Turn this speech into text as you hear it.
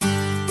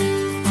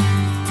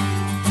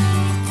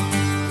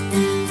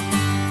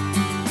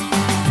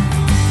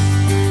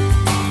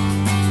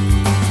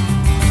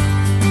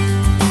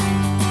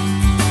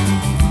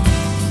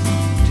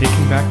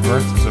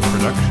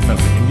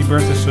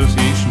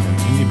association with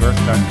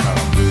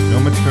indiebirth.com. No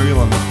material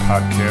on this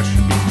podcast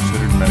should be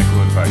considered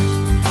medical advice.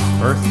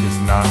 Birth is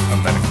not a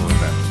medical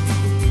event.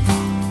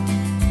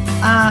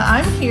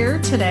 I'm here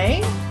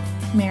today,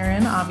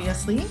 Marin,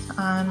 obviously,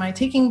 on my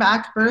Taking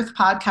Back Birth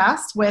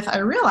podcast with, I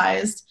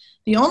realized,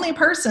 the only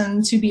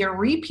person to be a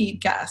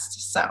repeat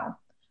guest. So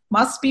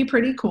must be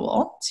pretty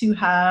cool to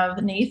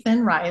have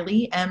Nathan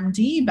Riley,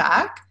 MD,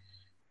 back.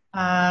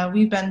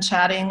 We've been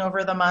chatting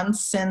over the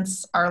months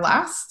since our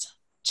last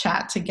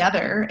chat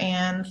together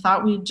and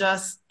thought we'd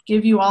just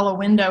give you all a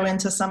window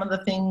into some of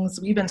the things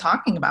we've been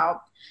talking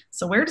about.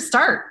 So where to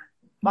start?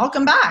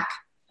 Welcome back.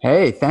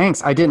 Hey,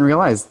 thanks. I didn't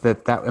realize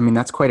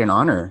that's quite an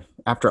honor.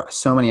 After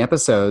so many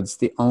episodes,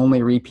 the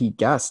only repeat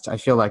guest. I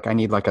feel like I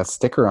need like a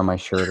sticker on my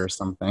shirt or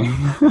something.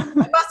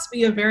 It must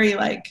be a very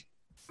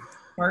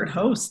smart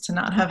host to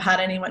not have had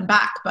anyone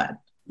back, but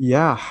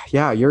yeah,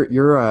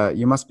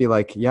 you must be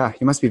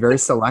you must be very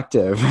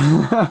selective.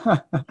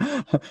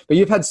 But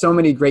you've had so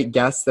many great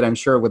guests that I'm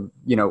sure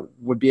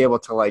would be able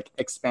to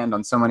expand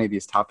on so many of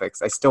these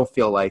topics. I still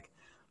feel like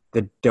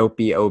the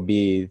dopey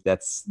OB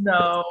that's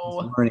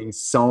learning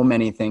so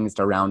many things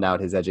to round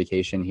out his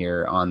education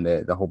here on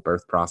the whole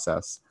birth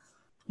process.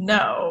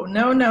 No,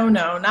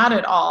 not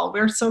at all.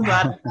 We're so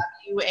glad to have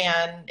you,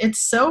 and it's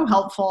so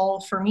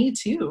helpful for me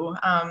too.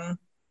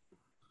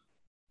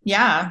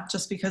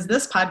 Just because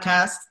this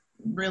podcast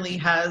really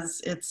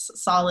has its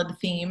solid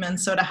theme, and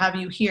so to have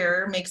you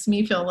here makes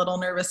me feel a little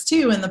nervous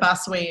too in the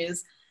best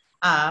ways.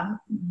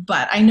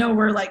 But I know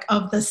we're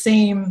of the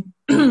same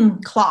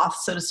cloth,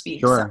 so to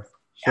speak.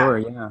 Sure,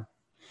 yeah.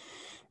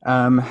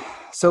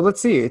 So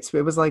let's see. It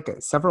was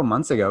several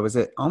months ago. It was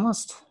a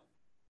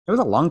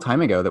long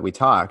time ago that we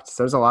talked.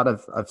 So there's a lot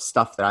of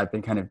stuff that I've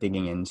been kind of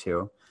digging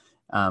into.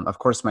 Of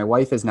course, my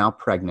wife is now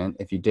pregnant,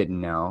 if you didn't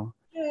know.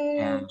 Yay.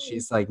 And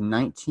she's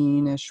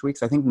 19-ish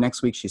weeks. I think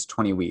next week she's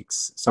 20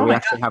 weeks. So we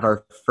actually have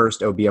our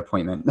first OB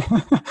appointment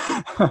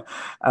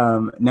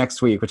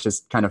next week, which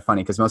is kind of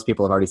funny because most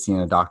people have already seen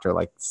a doctor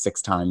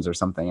 6 times or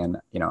something.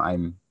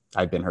 And,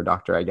 I've been her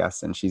doctor, I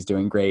guess, and she's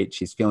doing great.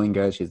 She's feeling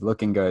good. She's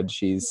looking good.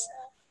 She's,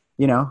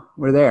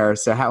 we're there.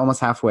 So almost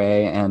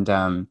halfway.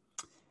 And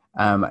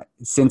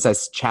since I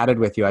chatted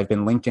with you, I've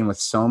been linked in with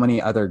so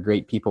many other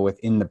great people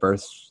within the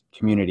birth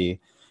community,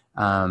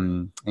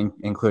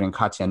 including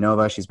Katya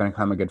Nova. She's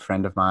become a good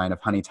friend of mine,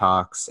 of Honey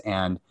Talks,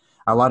 and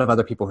a lot of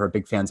other people who are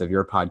big fans of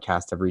your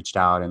podcast have reached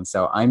out. And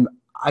so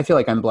I feel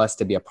like I'm blessed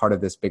to be a part of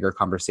this bigger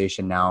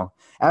conversation now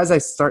as I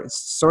start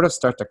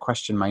to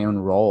question my own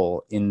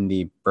role in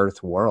the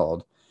birth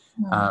world.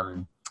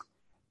 Mm.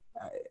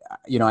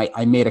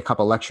 I made a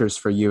couple lectures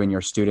for you and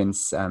your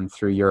students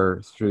through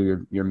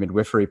your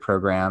midwifery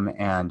program,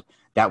 and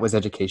that was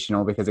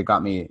educational because it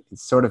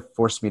sort of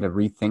forced me to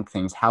rethink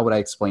things. How would I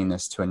explain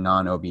this to a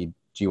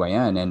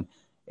non-OB-GYN? And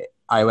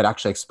I would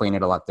actually explain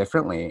it a lot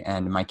differently.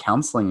 And my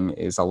counseling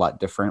is a lot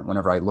different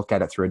whenever I look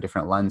at it through a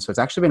different lens. So it's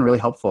actually been really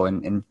helpful.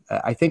 And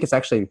I think it's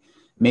actually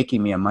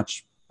making me a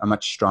much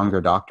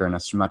stronger doctor and a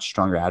much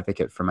stronger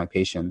advocate for my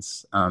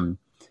patients. And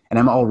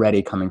I'm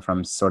already coming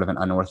from sort of an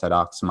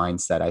unorthodox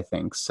mindset, I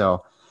think.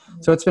 So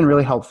it's been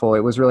really helpful. It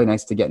was really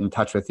nice to get in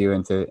touch with you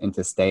and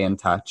to stay in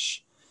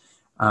touch.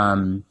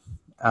 And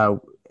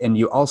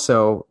you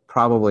also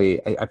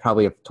I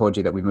probably have told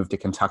you that we moved to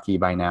Kentucky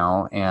by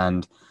now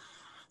and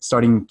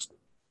starting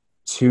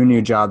 2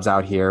 new jobs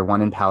out here,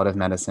 one in palliative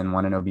medicine,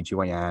 one in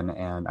OB-GYN,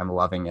 and I'm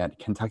loving it.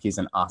 Kentucky's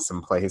an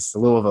awesome place.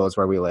 Louisville is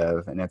where we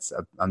live, and it's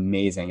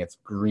amazing. It's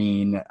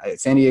green.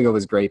 San Diego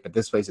was great, but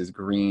this place is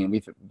green.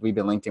 We've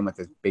been linked in with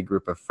this big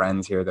group of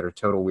friends here that are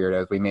total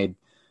weirdos. We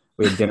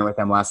had dinner with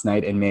them last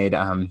night and made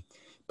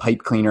pipe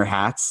cleaner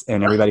hats,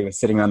 and everybody was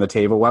sitting around the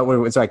table. While we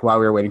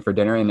were waiting for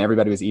dinner, and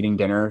everybody was eating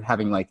dinner,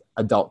 having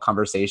adult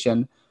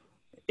conversation.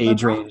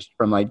 Age range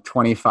from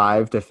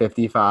 25 to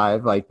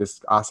 55,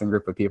 this awesome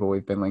group of people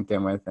we've been linked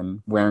in with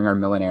and wearing our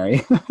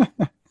millinary.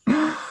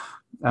 Weird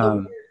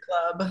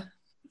club.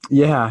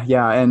 Yeah.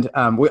 And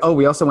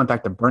we also went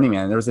back to Burning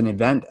Man. There was an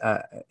event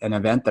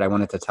that I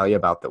wanted to tell you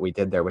about that we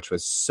did there, which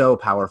was so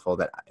powerful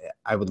that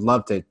I would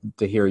love to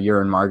hear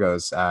your and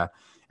Margot's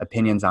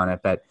opinions on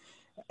it. But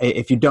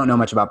if you don't know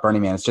much about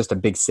Burning Man, it's just a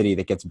big city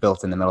that gets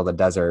built in the middle of the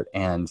desert.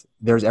 And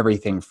there's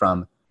everything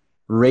from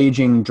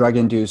raging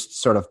drug-induced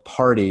sort of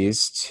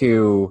parties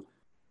to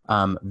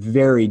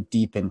very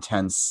deep,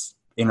 intense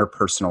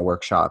interpersonal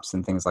workshops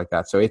and things like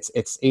that. So it's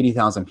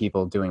 80,000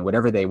 people doing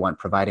whatever they want,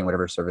 providing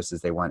whatever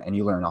services they want. And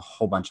you learn a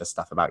whole bunch of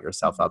stuff about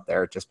yourself out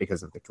there just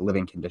because of the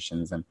living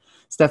conditions. And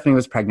Stephanie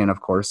was pregnant, of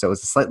course, so it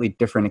was a slightly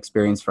different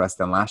experience for us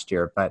than last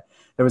year. But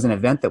there was an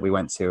event that we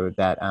went to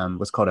that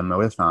was called a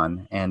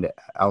Modathon. And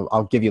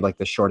I'll give you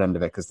the short end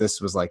of it because this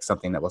was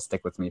something that will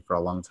stick with me for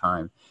a long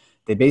time.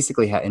 They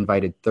basically had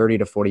invited 30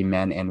 to 40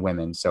 men and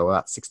women, so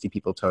about 60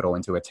 people total,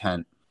 into a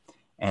tent.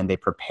 And they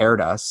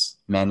prepared us,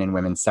 men and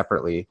women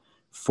separately,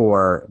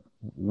 for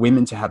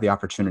women to have the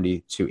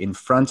opportunity to, in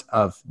front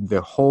of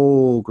the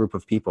whole group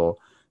of people,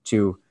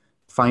 to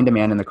find a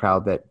man in the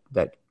crowd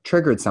that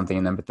triggered something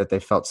in them, but that they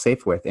felt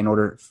safe with, in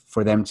order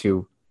for them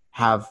to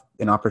have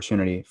an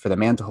opportunity for the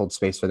man to hold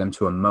space for them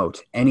to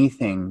emote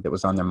anything that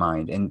was on their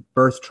mind. And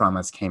birth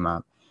traumas came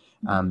up.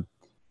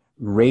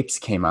 Rapes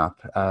came up,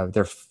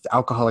 their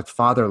alcoholic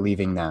father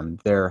leaving them,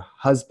 their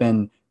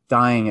husband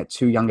dying at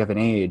too young of an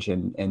age,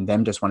 and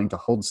them just wanting to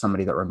hold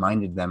somebody that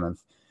reminded them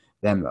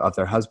of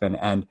their husband.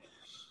 And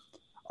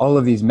all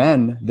of these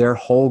men, their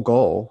whole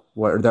goal,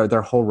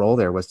 their whole role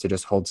there was to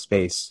just hold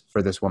space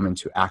for this woman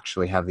to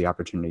actually have the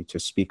opportunity to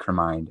speak her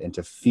mind and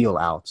to feel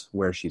out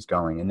where she's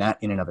going. And that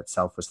in and of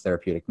itself was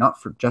therapeutic, not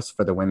just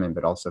for the women,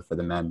 but also for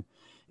the men.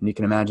 And you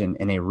can imagine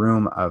in a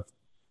room of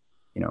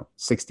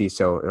 60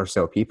 or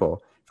so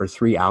people, for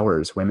 3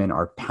 hours, women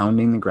are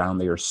pounding the ground.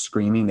 They are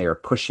screaming, they are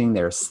pushing,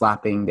 they are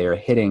slapping, they are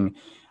hitting,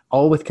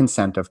 all with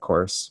consent, of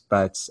course.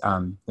 But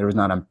there was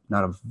not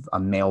a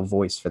male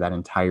voice for that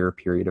entire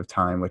period of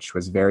time, which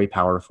was very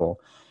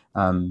powerful.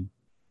 And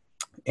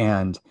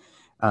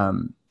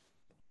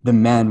the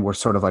men were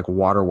sort of like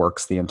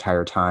waterworks the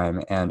entire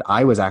time. And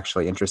I was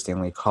actually,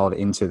 interestingly, called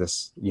into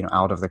this,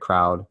 out of the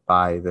crowd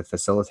by the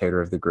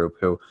facilitator of the group,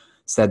 who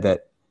said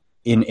that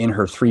in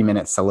her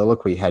 3-minute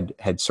soliloquy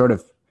had sort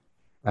of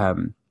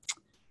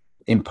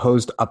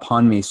imposed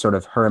upon me sort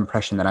of her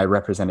impression that I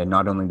represented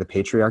not only the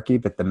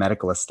patriarchy, but the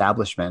medical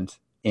establishment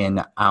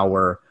in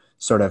our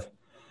sort of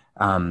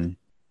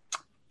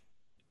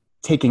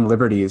taking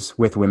liberties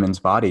with women's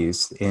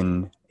bodies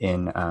in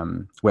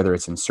whether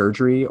it's in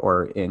surgery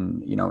or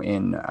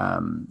in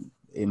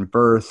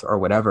birth or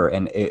whatever.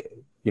 And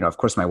of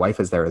course my wife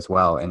is there as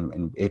well.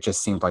 And it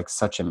just seemed like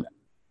such an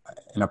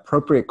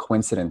appropriate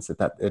coincidence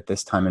at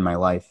this time in my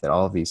life that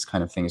all of these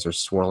kind of things are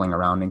swirling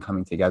around and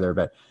coming together.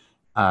 But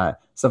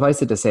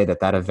suffice it to say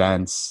that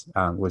event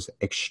was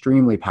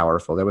extremely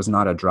powerful. There was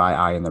not a dry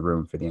eye in the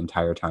room for the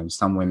entire time.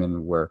 Some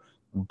women were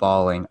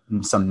bawling,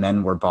 some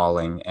men were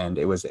bawling, and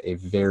it was a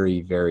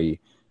very,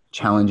 very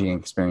challenging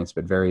experience,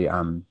 but very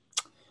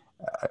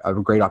a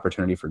great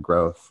opportunity for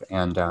growth.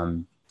 And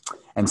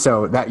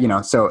so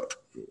that, so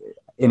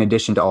in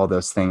addition to all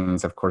those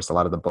things, of course, a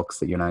lot of the books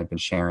that you and I have been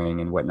sharing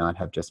and whatnot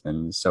have just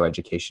been so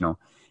educational.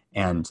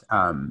 And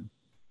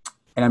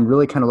I'm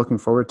really kind of looking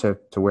forward to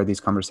where these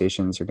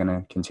conversations are going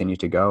to continue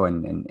to go,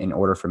 and in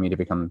order for me to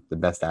become the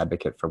best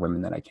advocate for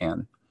women that I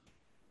can.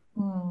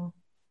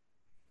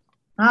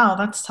 Wow,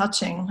 that's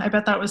touching. I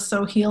bet that was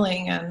so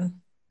healing and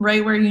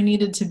right where you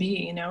needed to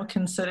be,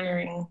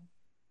 considering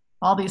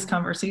all these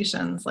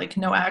conversations. Like,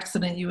 no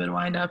accident you would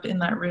wind up in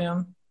that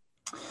room.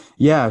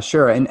 Yeah,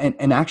 sure.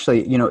 And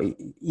actually,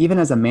 even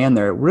as a man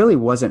there, it really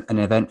wasn't an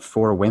event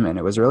for women.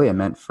 It was really a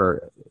meant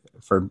for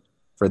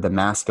the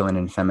masculine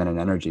and feminine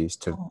energies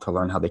to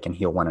learn how they can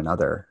heal one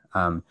another.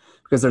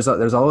 Because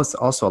there's always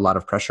also a lot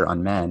of pressure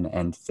on men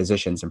and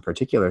physicians in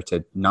particular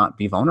to not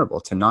be vulnerable,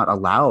 to not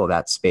allow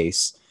that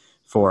space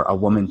for a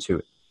woman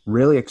to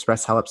really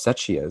express how upset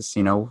she is.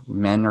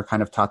 Men are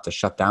kind of taught to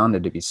shut down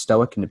and to be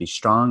stoic and to be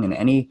strong, and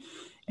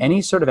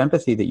any sort of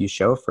empathy that you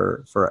show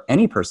for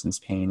any person's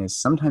pain is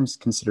sometimes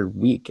considered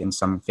weak in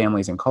some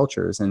families and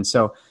cultures. And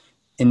so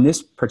in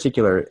this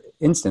particular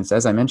instance,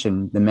 as I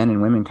mentioned, the men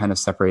and women kind of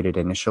separated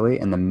initially,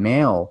 and the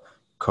male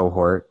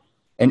cohort,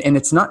 and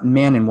it's not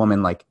man and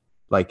woman like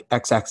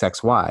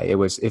XXXY. It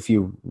was, if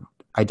you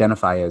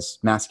identify as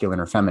masculine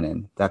or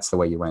feminine, that's the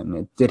way you went. And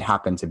it did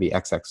happen to be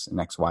XX and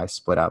XY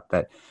split up.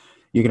 But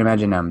you can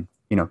imagine,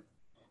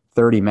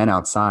 30 men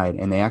outside,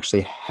 and they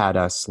actually had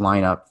us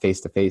line up face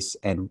to face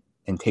and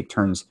take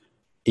turns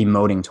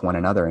emoting to one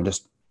another, and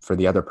just for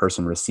the other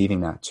person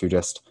receiving that, to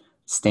just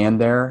stand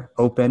there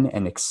open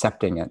and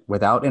accepting it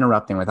without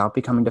interrupting, without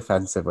becoming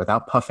defensive,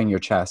 without puffing your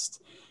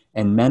chest.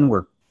 And men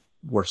were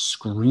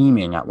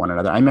screaming at one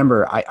another. I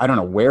remember, I don't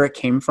know where it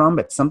came from,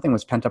 but something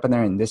was pent up in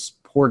there. And this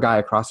poor guy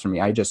across from me,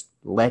 I just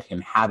let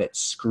him have it,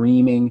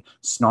 screaming,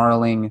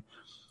 snarling,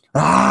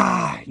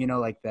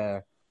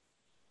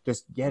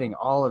 just getting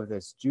all of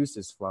this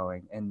juices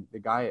flowing. And the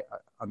guy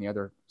on the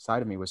other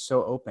side of me was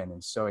so open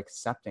and so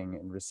accepting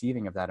and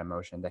receiving of that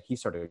emotion that he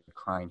started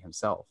crying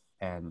himself.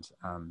 And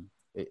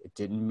it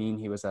didn't mean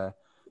he was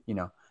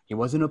he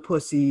wasn't a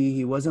pussy.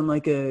 He wasn't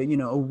like a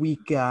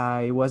weak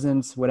guy. He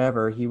wasn't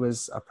whatever. He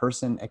was a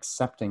person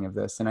accepting of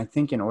this. And I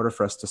think in order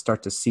for us to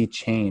start to see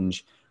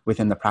change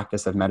within the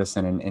practice of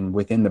medicine and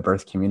within the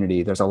birth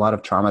community, there's a lot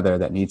of trauma there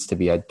that needs to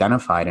be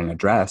identified and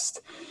addressed.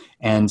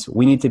 And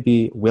we need to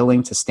be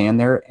willing to stand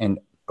there and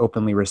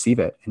openly receive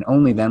it. And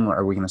only then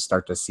are we going to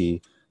start to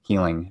see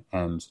healing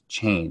and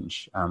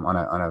change on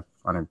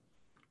a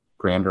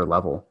grander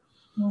level.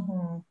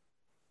 Mm-hmm.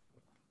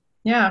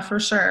 Yeah, for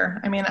sure.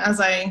 I mean,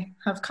 as I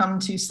have come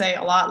to say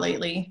a lot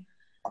lately,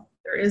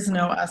 there is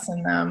no us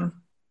in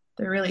them.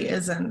 There really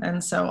isn't.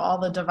 And so all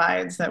the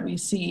divides that we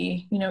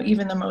see,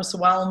 even the most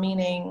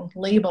well-meaning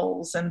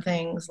labels and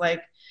things,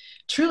 like,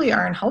 truly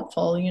aren't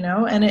helpful,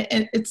 and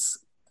it's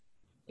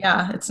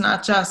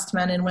not just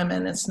men and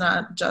women. It's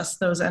not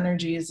just those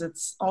energies.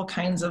 It's all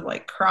kinds of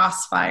like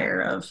crossfire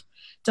of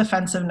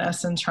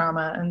defensiveness and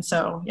trauma. And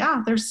so,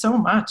 yeah, there's so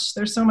much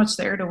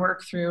there to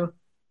work through,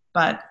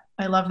 but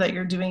I love that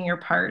you're doing your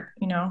part.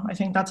 I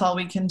think that's all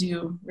we can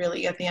do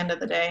really at the end of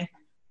the day.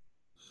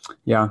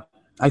 Yeah,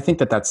 I think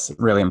that that's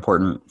really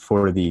important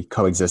for the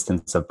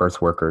coexistence of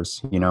birth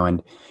workers,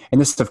 and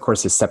this, of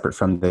course, is separate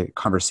from the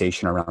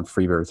conversation around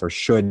free birth or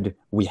should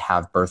we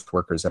have birth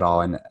workers at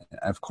all. And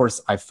of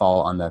course, I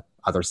fall on the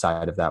other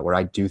side of that, where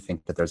I do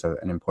think that there's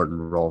an important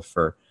role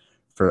for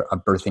a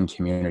birthing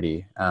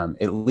community,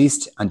 at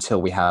least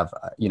until we have,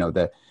 we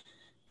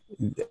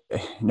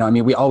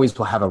always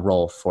will have a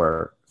role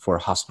for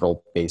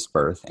hospital-based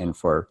birth and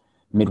for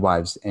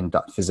midwives and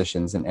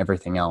physicians and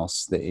everything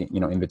else that,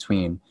 in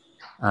between.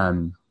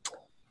 I'll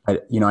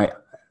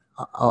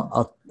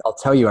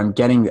tell you, I'm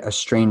getting a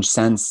strange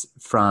sense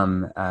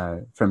from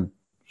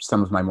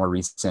some of my more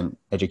recent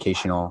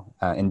educational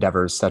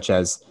endeavors, such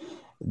as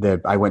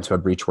I went to a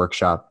breech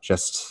workshop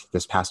just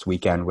this past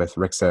weekend with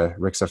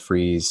Rixa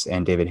Fries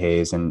and David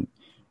Hayes. And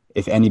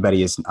if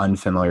anybody is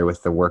unfamiliar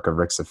with the work of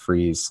Rixa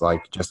Fries,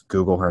 like just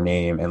Google her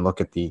name and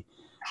look at the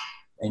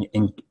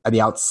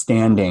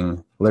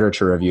outstanding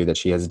literature review that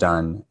she has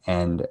done,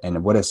 and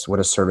what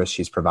a service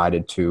she's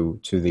provided to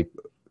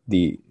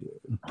the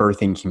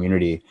birthing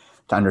community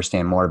to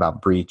understand more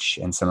about breech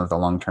and some of the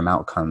long-term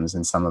outcomes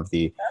and some of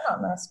the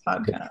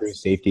true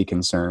safety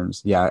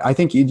concerns. Yeah, I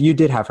think you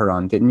did have her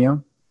on, didn't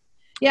you?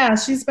 Yeah,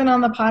 she's been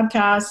on the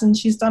podcast, and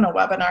she's done a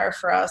webinar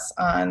for us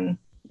on,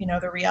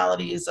 the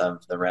realities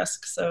of the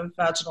risks of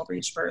vaginal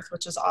breech birth,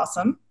 which is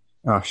awesome.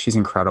 Oh, she's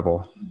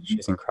incredible.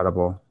 She's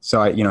incredible.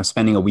 So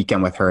spending a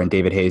weekend with her and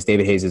David Hayes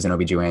is an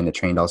OBGYN that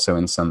trained also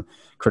in some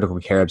critical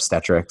care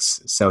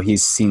obstetrics. So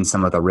he's seen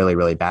some of the really,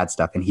 really bad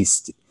stuff. And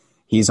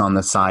he's on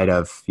the side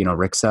of,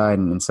 Rixa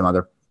and some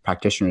other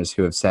practitioners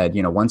who have said,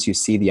 once you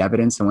see the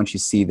evidence and once you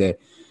see the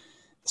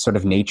sort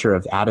of nature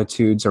of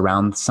attitudes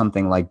around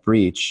something like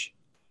breech,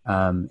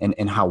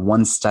 and how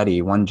one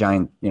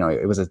giant,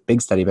 it was a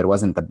big study, but it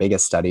wasn't the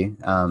biggest study.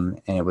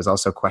 And it was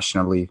also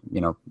questionably,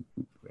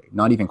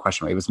 not even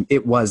questionably,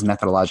 it was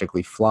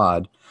methodologically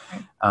flawed.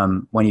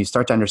 When you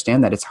start to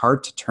understand that, it's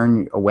hard to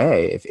turn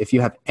away. If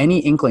you have any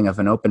inkling of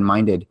an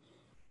open-minded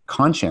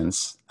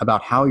conscience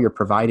about how you're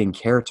providing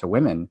care to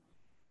women,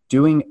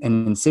 doing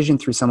an incision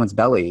through someone's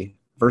belly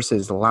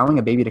versus allowing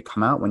a baby to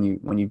come out when you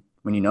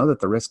know that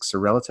the risks are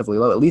relatively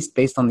low, at least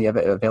based on the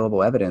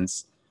available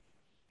evidence,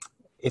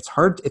 it's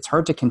hard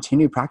to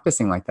continue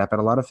practicing like that, but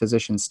a lot of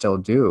physicians still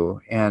do.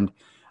 And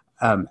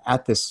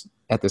at this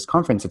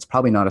conference, it's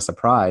probably not a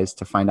surprise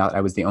to find out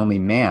I was the only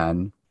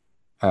male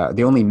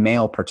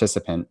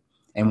participant,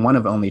 and one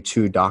of only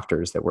 2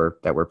 doctors that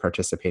were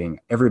participating.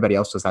 Everybody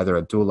else was either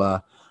a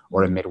doula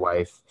or a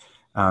midwife,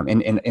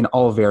 in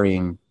all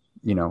varying,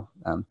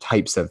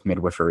 types of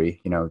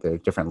midwifery, the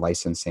different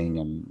licensing.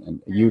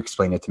 And you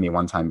explained it to me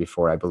one time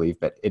before, I believe,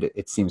 but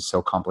it seems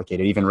so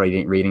complicated, even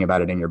reading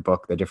about it in your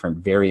book, the different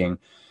varying.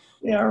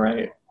 Yeah,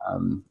 right.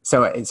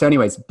 So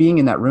anyways, being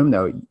in that room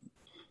though,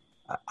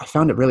 I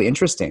found it really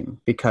interesting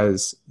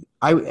because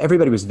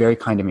everybody was very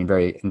kind to me,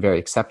 very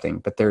accepting,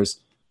 but there's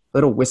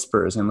little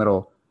whispers and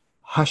little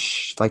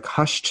hushed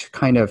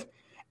kind of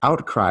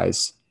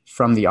outcries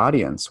from the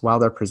audience while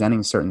they're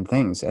presenting certain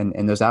things.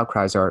 And those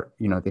outcries are,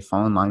 they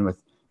fall in line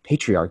with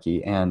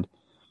patriarchy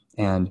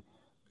and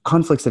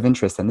conflicts of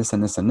interest and this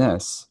and this and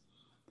this.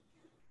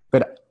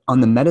 But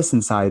on the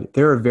medicine side,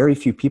 there are very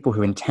few people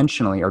who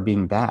intentionally are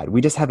being bad. We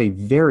just have a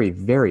very,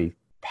 very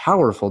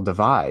powerful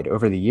divide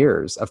over the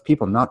years of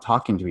people not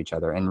talking to each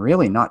other and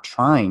really not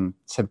trying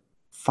to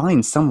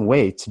find some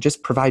way to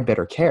just provide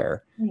better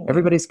care. Mm-hmm.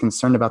 Everybody's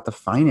concerned about the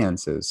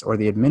finances or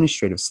the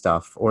administrative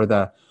stuff or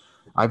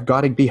I've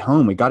got to be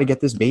home, we got to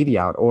get this baby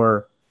out,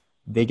 or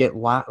they get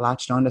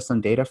latched onto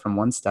some data from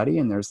one study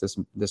and there's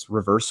this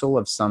reversal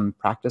of some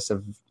practice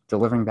of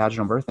delivering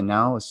vaginal birth. And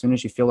now as soon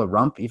as you feel a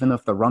rump, even though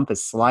if the rump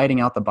is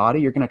sliding out the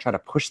body, you're going to try to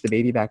push the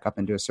baby back up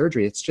and do a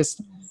surgery. It's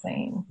just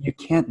insane. You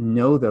can't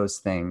know those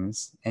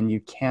things and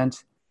you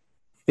can't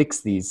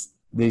fix these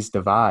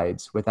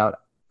divides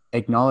without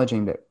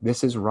acknowledging that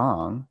this is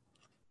wrong.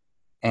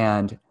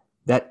 And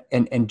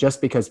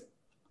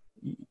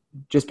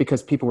just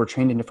because people were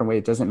trained in different ways,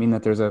 it doesn't mean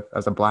that there's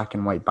a black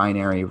and white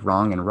binary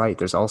wrong and right.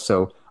 There's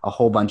also a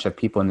whole bunch of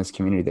people in this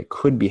community that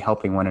could be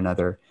helping one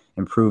another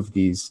improve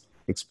these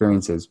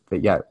experiences.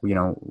 But yet,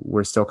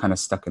 we're still kind of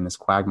stuck in this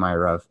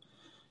quagmire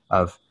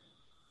of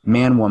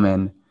man,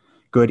 woman,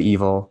 good,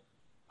 evil,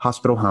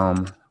 hospital,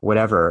 home,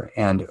 whatever.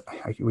 And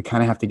we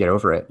kind of have to get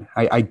over it.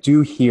 I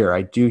do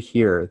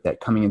hear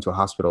that coming into a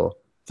hospital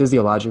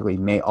physiologically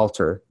may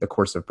alter the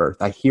course of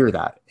birth. I hear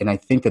that. And I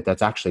think that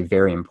that's actually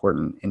very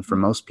important. And for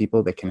most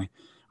people that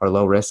are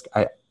low risk,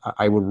 I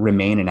would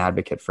remain an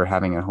advocate for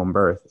having a home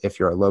birth if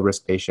you're a low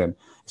risk patient,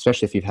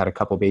 especially if you've had a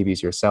couple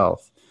babies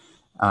yourself.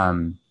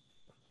 But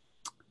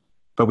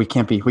we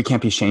can't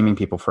be shaming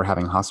people for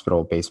having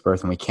hospital-based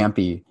birth, and we can't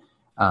be.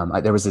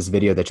 There was this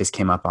video that just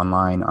came up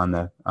online on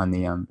the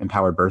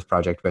Empowered Birth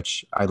Project,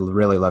 which I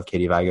really love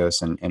Katie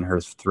Vigos and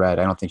her thread.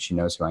 I don't think she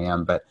knows who I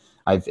am, but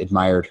I've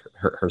admired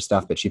her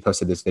stuff. But she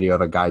posted this video of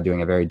a guy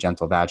doing a very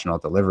gentle vaginal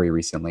delivery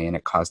recently, and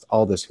it caused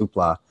all this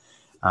hoopla.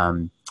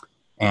 And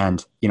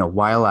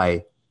while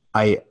I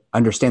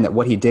understand that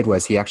what he did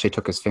was he actually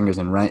took his fingers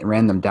and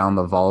ran them down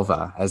the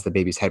vulva as the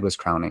baby's head was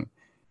crowning,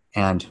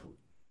 and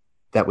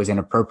that was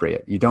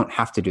inappropriate. You don't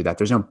have to do that.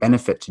 There's no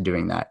benefit to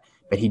doing that.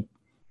 But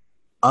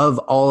of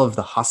all of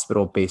the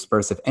hospital-based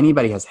births, if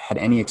anybody has had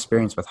any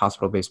experience with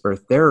hospital-based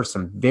birth, there are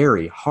some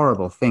very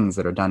horrible things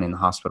that are done in the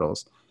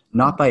hospitals,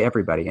 not by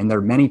everybody. And there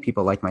are many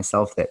people like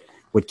myself that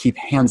would keep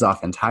hands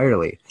off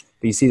entirely.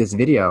 But you see this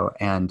video,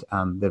 and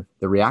the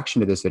reaction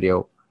to this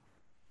video,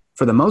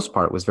 for the most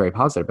part, was very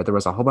positive. But there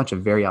was a whole bunch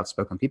of very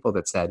outspoken people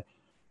that said,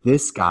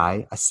 this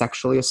guy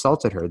sexually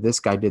assaulted her. This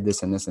guy did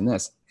this and this and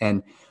this.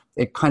 And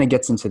it kind of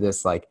gets into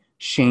this like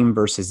shame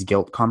versus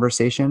guilt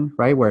conversation,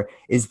 right? Where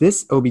is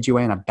this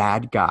OBGYN a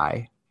bad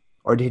guy,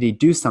 or did he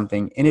do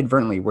something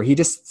inadvertently where he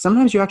just,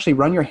 sometimes you actually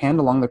run your hand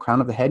along the crown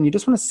of the head and you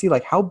just want to see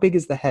like, how big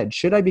is the head?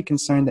 Should I be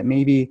concerned that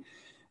maybe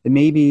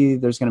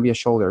there's going to be a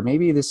shoulder?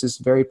 Maybe this is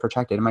very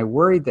protected. Am I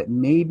worried that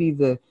maybe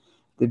the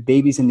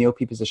baby's in the OP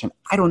position?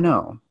 I don't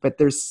know. But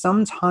there's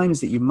some times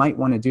that you might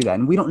want to do that.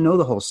 And we don't know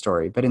the whole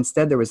story, but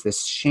instead there was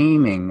this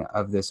shaming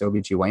of this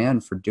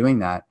OBGYN for doing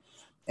that.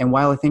 And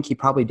while I think he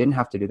probably didn't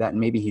have to do that, and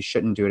maybe he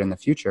shouldn't do it in the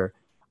future,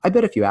 I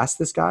bet if you ask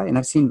this guy, and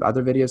I've seen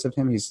other videos of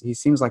him, he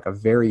seems like a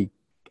very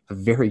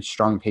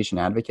strong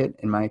patient advocate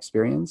in my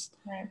experience.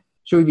 Right.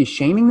 Should we be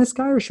shaming this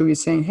guy, or should we be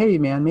saying, hey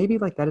man, maybe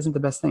like that isn't the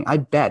best thing? I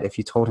bet if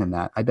you told him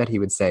that, I bet he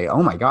would say,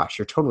 oh my gosh,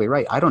 you're totally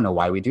right. I don't know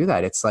why we do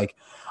that. It's like,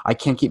 I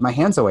can't keep my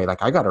hands away.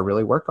 Like I got to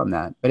really work on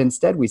that. But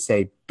instead we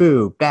say,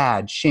 boo,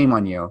 bad, shame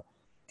on you.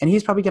 And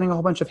he's probably getting a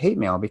whole bunch of hate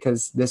mail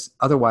because this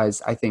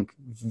otherwise, I think,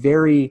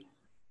 very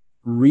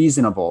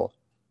reasonable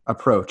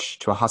approach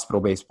to a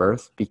hospital-based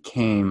birth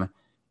became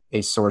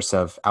a source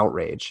of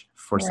outrage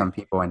for some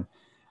people. And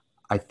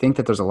I think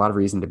that there's a lot of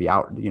reason to be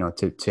out,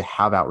 to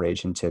have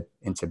outrage and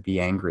to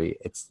be angry.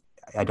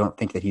 I don't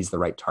think that he's the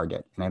right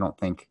target. And I don't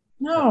think.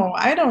 No,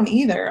 I don't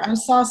either. I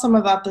saw some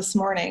of that this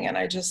morning and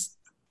I just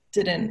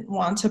didn't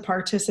want to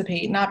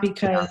participate, not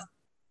because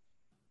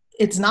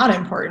it's not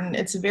important.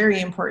 It's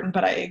very important,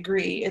 but I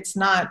agree. It's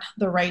not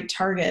the right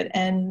target.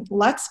 And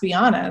let's be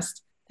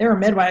honest, there are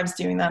midwives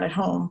doing that at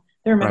home.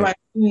 There are midwives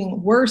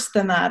doing worse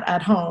than that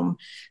at home.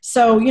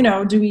 So,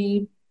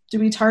 do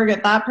we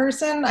target that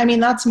person? I mean,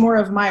 that's more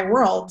of my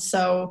world.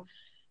 So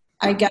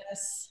I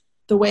guess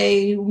the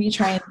way we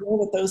try and deal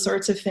with those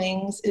sorts of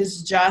things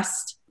is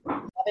just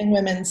letting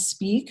women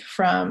speak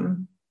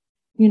from,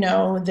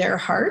 their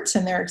hearts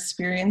and their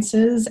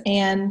experiences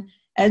and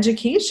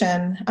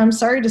education. I'm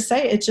sorry to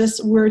say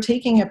we're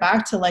taking it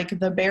back to like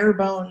the bare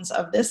bones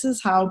of this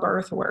is how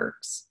birth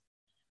works.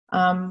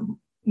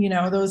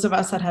 Those of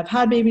us that have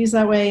had babies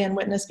that way and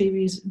witnessed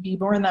babies be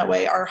born that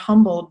way are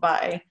humbled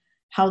by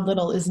how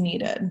little is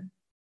needed.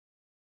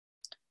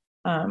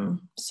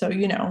 So,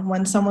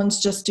 when someone's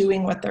just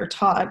doing what they're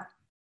taught,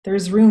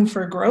 there's room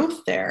for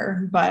growth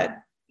there, but,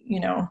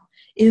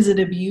 is it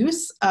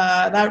abuse?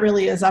 That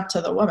really is up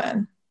to the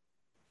woman.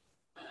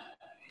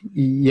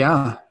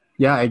 Yeah,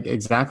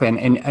 exactly.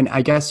 And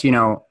I guess,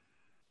 the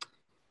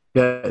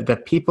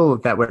people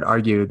that would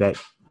argue that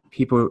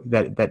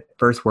that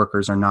birth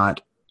workers are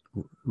not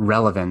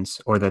relevant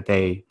or that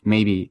they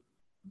maybe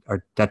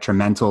are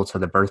detrimental to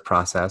the birth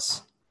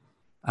process,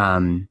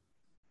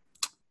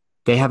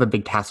 they have a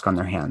big task on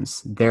their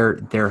hands.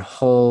 Her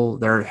whole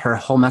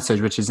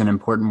message, which is an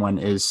important one,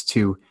 is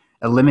to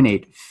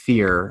eliminate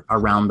fear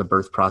around the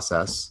birth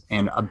process.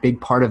 And a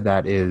big part of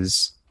that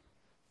is,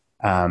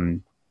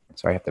 sorry,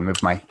 I have to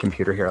move my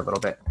computer here a little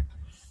bit.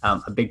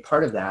 A big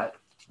part of that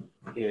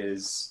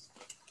is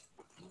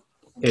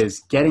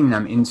getting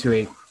them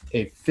into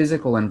a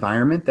physical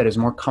environment that is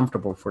more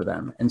comfortable for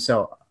them. And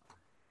so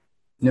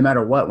no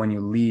matter what, when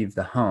you leave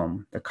the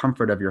home, the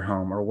comfort of your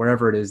home or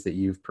wherever it is that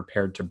you've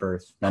prepared to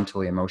birth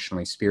mentally,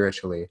 emotionally,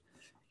 spiritually,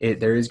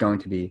 there is going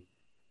to be,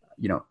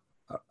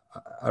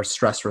 a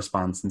stress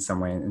response in some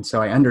way. And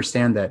so I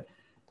understand that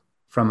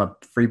from a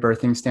free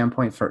birthing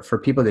standpoint, for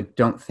people that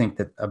don't think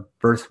that a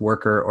birth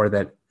worker or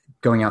that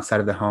going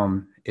outside of the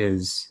home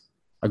is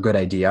a good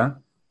idea,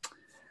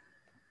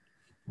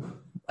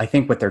 I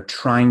think what they're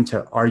trying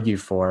to argue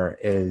for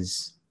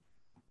is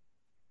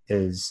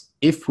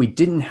if we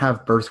didn't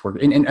have birth work,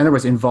 in other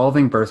words,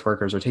 involving birth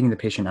workers or taking the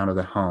patient out of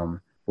the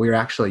home, we're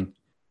actually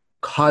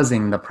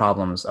causing the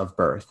problems of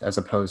birth as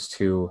opposed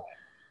to,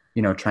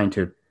 trying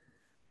to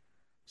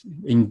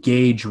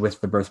engage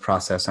with the birth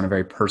process on a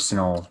very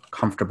personal,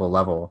 comfortable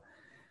level.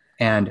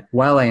 And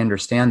while I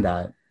understand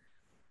that,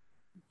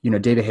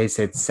 David Hayes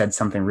said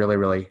something really,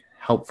 really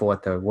helpful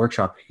at the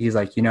workshop. He's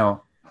like,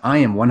 I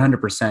am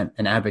 100%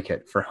 an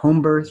advocate for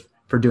home birth,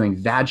 for doing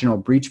vaginal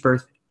breech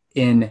birth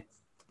in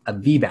a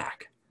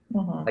VBAC.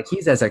 Mm-hmm. Like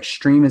he's as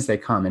extreme as they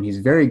come, and he's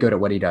very good at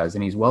what he does,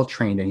 and he's well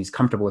trained and he's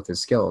comfortable with his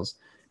skills.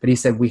 But he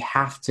said we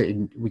have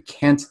to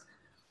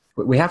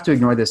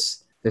ignore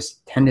this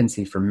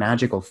tendency for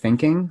magical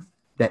thinking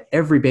that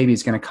every baby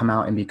is going to come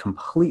out and be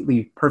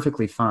completely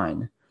perfectly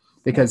fine,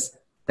 because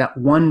that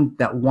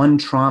one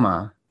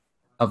trauma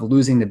of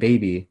losing the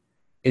baby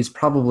is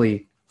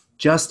probably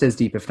just as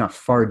deep, if not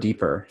far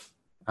deeper,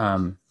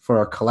 for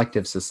our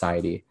collective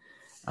society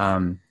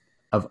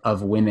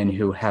of women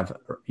who have,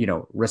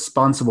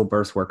 responsible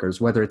birth workers,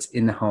 whether it's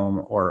in the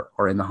home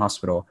or in the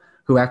hospital,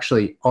 who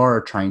actually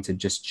are trying to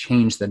just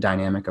change the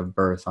dynamic of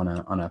birth on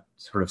a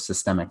sort of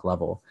systemic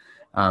level.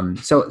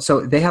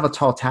 So they have a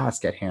tall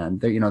task at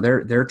hand.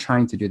 They're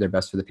trying to do their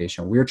best for the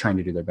patient. We're trying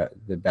to do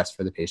the best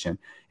for the patient.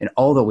 And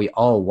all that we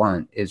all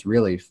want is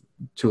really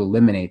to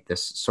eliminate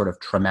this sort of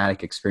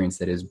traumatic experience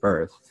that is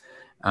birth.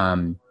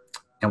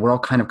 And we're all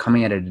kind of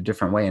coming at it a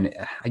different way. And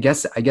I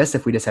guess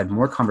if we just had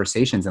more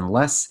conversations and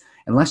less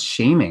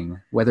shaming,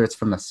 whether it's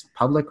from the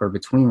public or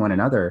between one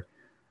another,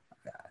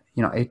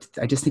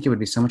 I just think it would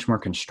be so much more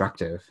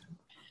constructive.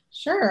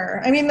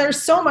 Sure. I mean,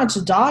 there's so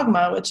much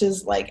dogma, which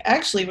is like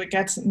actually what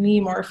gets me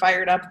more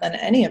fired up than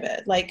any of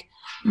it. Like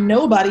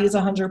nobody's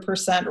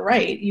 100%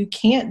 right. You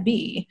can't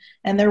be,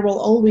 and there will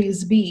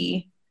always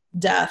be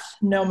death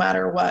no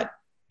matter what,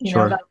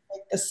 Sure. That's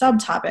like the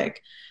subtopic.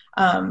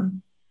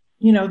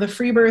 The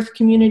free birth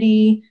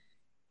community,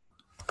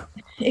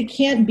 it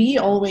can't be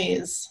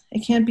always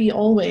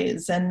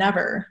and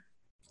never.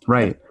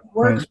 Right.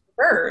 Work Right. for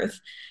birth.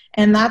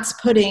 And that's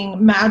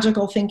putting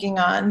magical thinking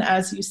on,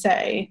 as you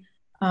say,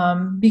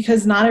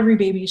 because not every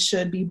baby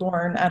should be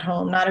born at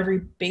home. Not every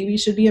baby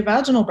should be a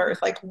vaginal birth.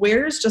 Like,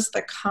 where's just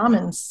the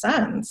common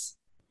sense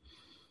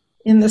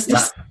in this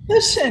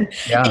discussion?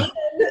 Yeah.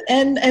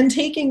 And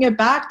taking it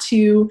back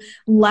to,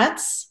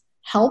 let's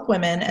help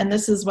women. And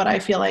this is what I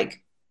feel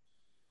like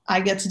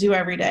I get to do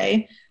every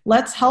day.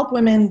 Let's help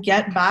women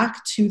get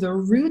back to the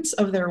roots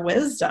of their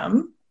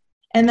wisdom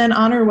and then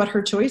honor what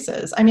her choice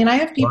is. I mean, I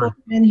have people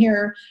in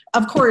here,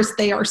 of course,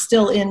 they are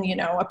still in,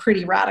 a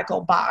pretty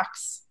radical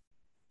box.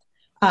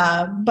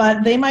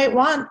 But they might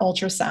want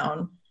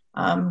ultrasound.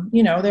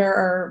 There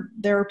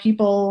are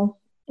people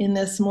in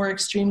this more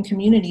extreme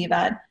community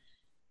that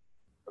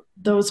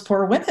those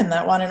poor women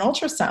that want an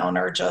ultrasound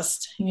are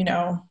just,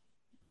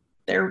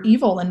 they're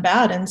evil and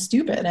bad and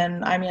stupid.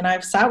 And I mean,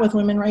 I've sat with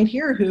women right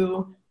here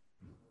who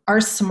are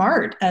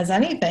smart as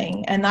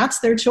anything, and that's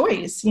their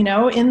choice.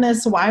 In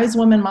this wise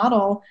woman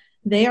model,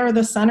 they are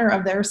the center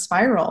of their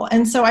spiral.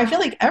 And so I feel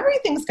like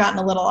everything's gotten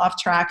a little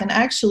off track. And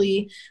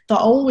actually, the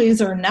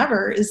always or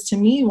never is, to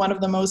me, one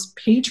of the most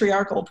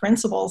patriarchal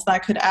principles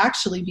that could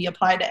actually be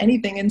applied to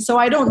anything. And so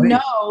I don't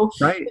know if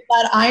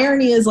that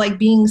irony is like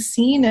being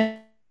seen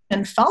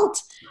and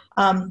felt,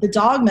 the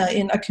dogma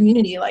in a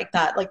community like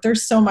that. Like,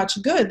 there's so much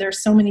good.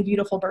 There's so many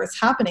beautiful births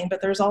happening, but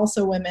there's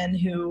also women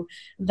who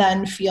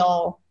then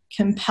feel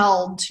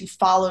compelled to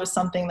follow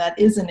something that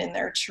isn't in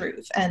their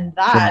truth. And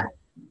that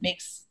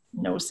makes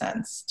no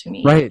sense to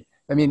me. Right.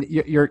 I mean,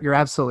 you're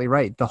absolutely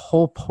right. The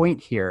whole point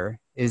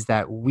here is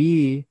that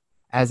we,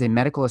 as a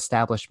medical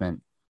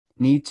establishment,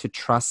 need to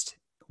trust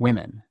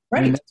women.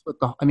 Right. I mean, that's what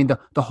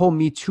the whole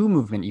Me Too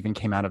movement even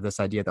came out of this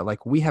idea that,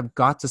 like, we have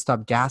got to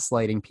stop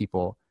gaslighting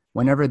people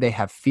whenever they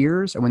have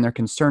fears or when they're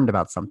concerned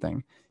about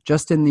something.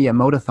 Just in the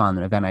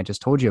emotathon event I just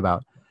told you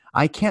about,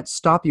 I can't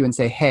stop you and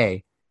say,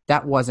 hey,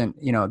 that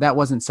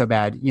wasn't so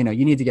bad. You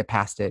need to get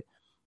past it.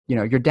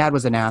 Your dad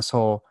was an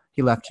asshole.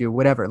 He left you,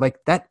 whatever. Like,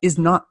 that is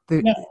not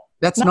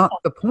that's not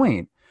the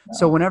point. No.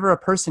 So whenever a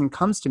person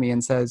comes to me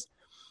and says,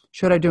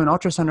 should I do an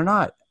ultrasound or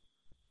not?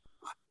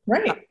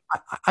 Right.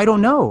 I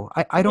don't know.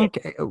 I don't,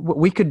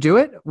 we could do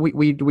it.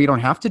 We don't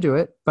have to do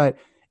it. But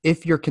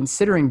if you're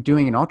considering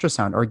doing an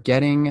ultrasound or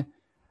getting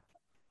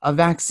a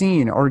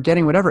vaccine or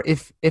getting whatever,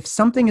 if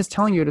something is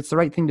telling you it's the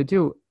right thing to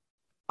do,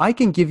 I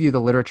can give you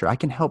the literature. I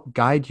can help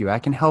guide you. I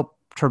can help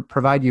to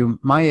provide you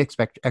my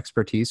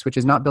expertise, which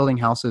is not building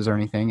houses or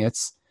anything.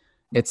 It's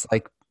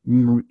like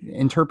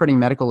interpreting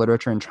medical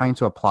literature and trying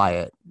to apply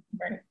it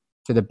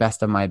to the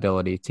best of my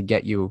ability to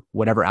get you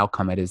whatever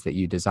outcome it is that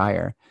you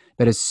desire.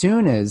 But as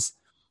soon as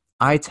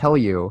I tell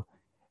you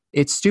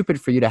it's stupid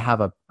for you to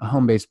have a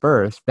home-based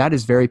birth, that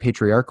is very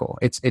patriarchal.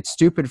 It's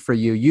stupid for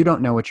you. You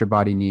don't know what your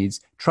body needs.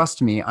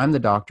 Trust me, I'm the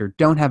doctor.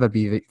 Don't have a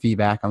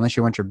VBAC unless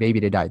you want your baby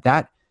to die.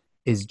 That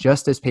is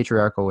just as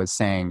patriarchal as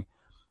saying,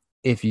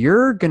 if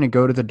you're going to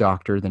go to the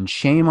doctor, then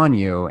shame on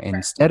you.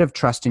 Instead of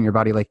trusting your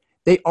body, like,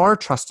 they are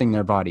trusting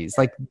their bodies.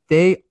 Like,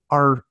 they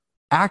are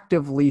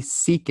actively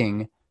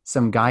seeking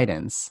some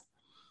guidance.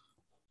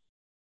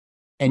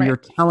 And you're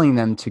telling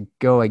them to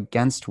go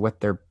against what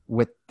their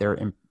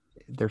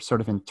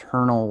sort of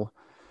internal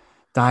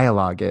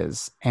dialogue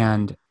is.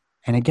 And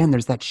again,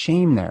 there's that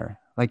shame there.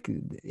 Like,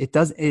 it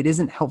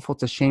isn't helpful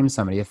to shame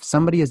somebody. If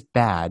somebody is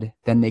bad,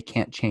 then they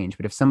can't change.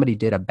 But if somebody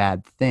did a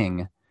bad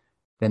thing,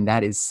 then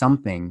that is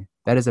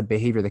a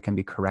behavior that can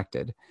be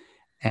corrected.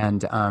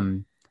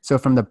 And so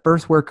from the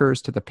birth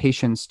workers to the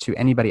patients to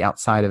anybody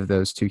outside of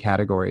those two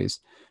categories,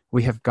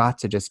 we have got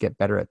to just get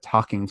better at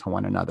talking to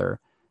one another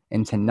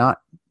and to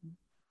not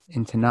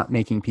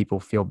making people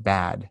feel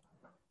bad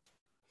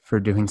for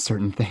doing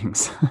certain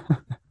things.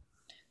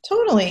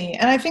 Totally.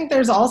 And I think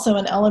there's also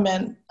an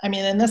element, I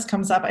mean, and this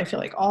comes up, I feel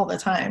like, all the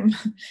time,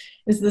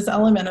 is this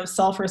element of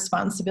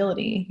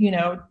self-responsibility,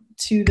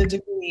 to the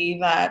degree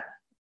that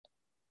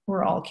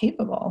we're all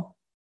capable.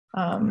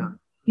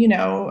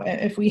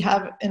 If we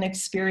have an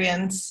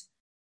experience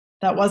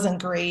that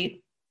wasn't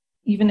great,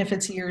 even if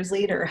it's years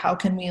later, how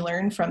can we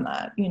learn from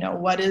that?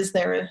 What is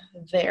there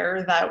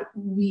that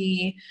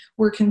we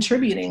were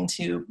contributing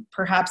to,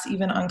 perhaps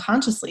even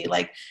unconsciously?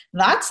 Like,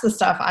 that's the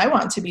stuff I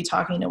want to be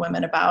talking to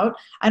women about.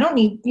 I don't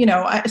need,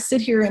 I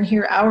sit here and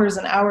hear hours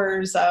and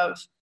hours of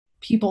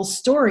people's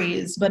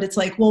stories, but it's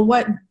like, well,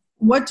 what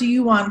do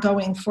you want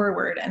going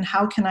forward? And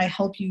how can I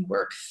help you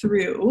work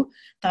through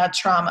that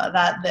trauma,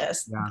 that,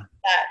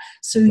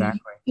 so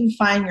exactly. You can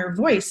find your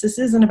voice. This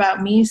isn't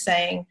about me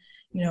saying,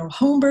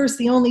 home birth's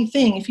the only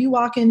thing. If you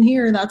walk in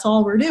here, that's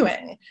all we're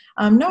doing.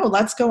 No,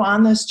 let's go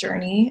on this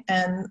journey,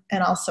 and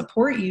I'll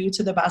support you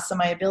to the best of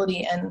my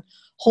ability and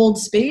hold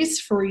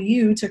space for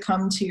you to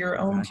come to your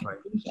own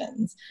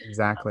conclusions.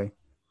 Exactly.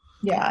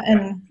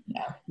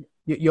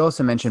 You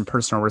also mentioned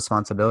personal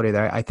responsibility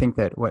there. I think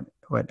that what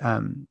I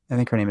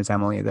think her name is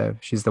Emily,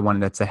 she's the one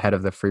that's the head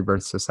of the Free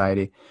Birth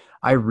Society.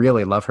 I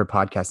really love her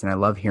podcast, and I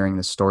love hearing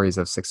the stories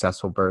of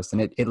successful births.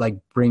 And it like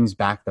brings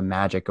back the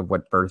magic of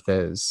what birth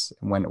is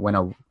when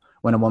a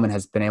woman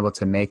has been able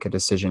to make a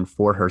decision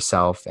for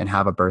herself and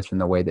have a birth in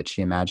the way that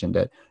she imagined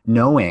it,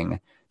 knowing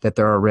that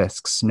there are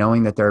risks,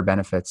 knowing that there are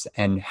benefits,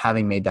 and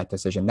having made that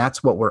decision.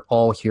 That's what we're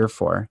all here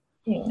for.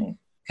 Yeah.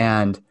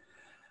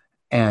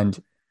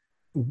 And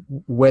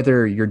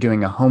whether you're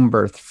doing a home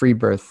birth, free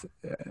birth,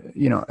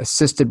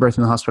 assisted birth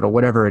in the hospital,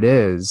 whatever it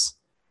is,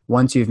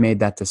 once you've made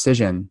that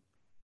decision,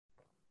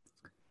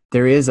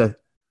 there is a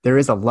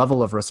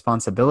level of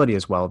responsibility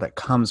as well that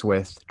comes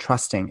with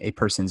trusting a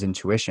person's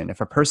intuition.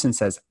 If a person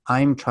says,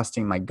 I'm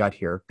trusting my gut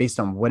here based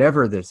on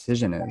whatever the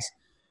decision is,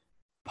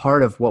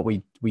 part of what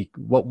we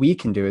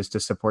can do is to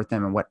support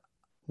them, and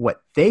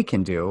what they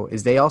can do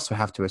is they also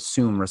have to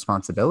assume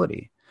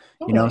responsibility.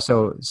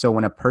 So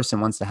when a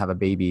person wants to have a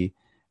baby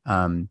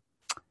at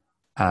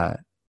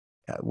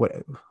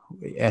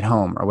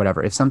home or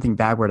whatever, if something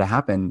bad were to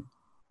happen,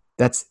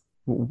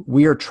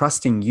 we are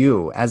trusting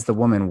you as the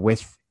woman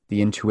with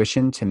the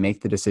intuition to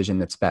make the decision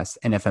that's best.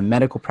 And if a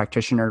medical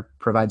practitioner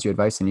provides you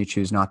advice and you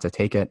choose not to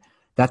take it,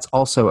 that's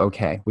also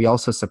okay. We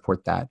also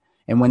support that.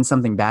 And when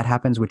something bad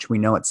happens, which we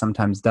know it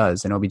sometimes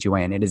does in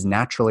OBGYN, it is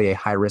naturally a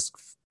high risk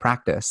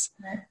practice.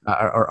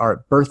 Right.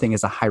 Or birthing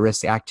is a high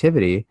risk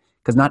activity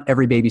because not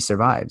every baby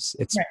survives.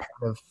 It's right.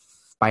 Part of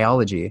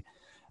biology.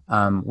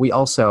 We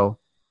also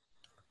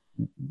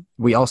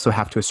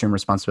have to assume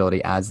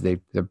responsibility as the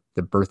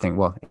birthing.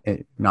 Well,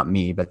 not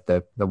me, but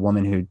the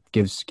woman who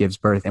gives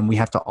birth, and we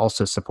have to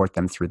also support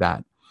them through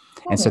that.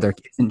 Okay. And so there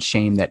isn't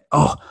shame that,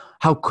 oh,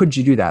 how could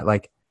you do that?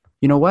 Like,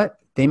 you know what?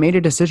 They made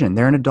a decision.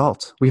 They're an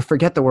adult. We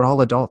forget that we're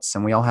all adults,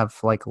 and we all have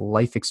like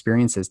life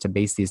experiences to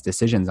base these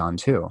decisions on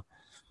too.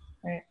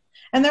 Right.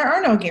 And there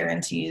are no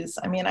guarantees.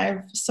 I mean,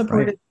 I've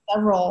supported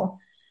several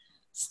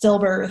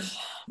stillbirth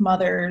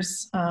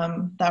mothers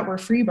that were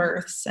free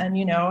births, and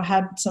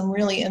had some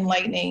really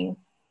enlightening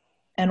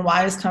and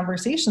wise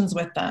conversations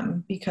with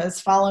them,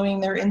 because following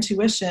their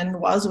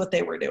intuition was what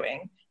they were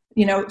doing.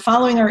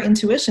 Following our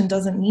intuition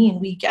doesn't mean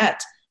we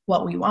get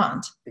what we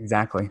want.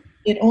 Exactly.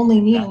 It only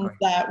means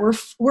that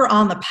we're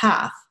on the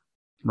path.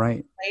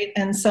 Right.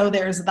 And so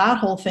there's that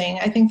whole thing.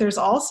 I think there's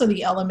also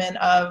the element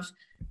of,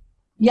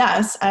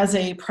 yes, as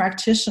a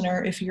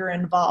practitioner, if you're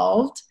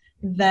involved,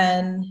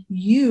 then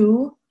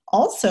you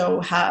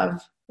also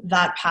have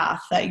that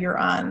path that you're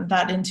on,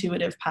 that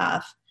intuitive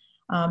path.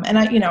 And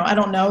I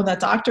don't know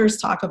that doctors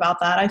talk about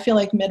that. I feel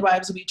like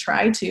midwives, we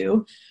try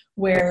to,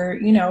 where,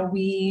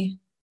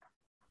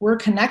 we're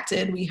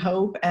connected, we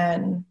hope.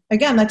 And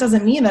again, that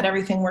doesn't mean that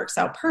everything works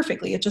out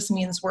perfectly. It just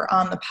means we're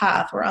on the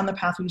path. We're on the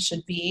path we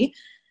should be.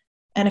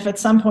 And if at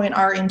some point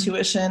our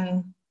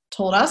intuition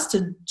told us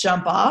to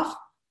jump off,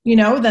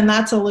 then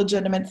that's a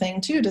legitimate thing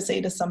too, to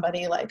say to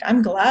somebody like,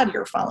 I'm glad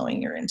you're following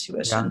your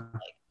intuition.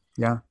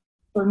 Yeah.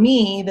 For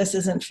me, this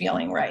isn't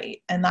feeling right.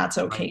 And that's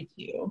okay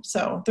too.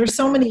 So there's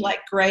so many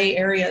like gray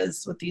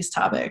areas with these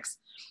topics.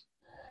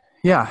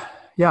 Yeah.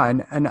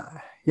 And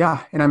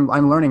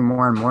I'm learning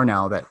more and more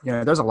now that,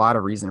 there's a lot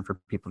of reason for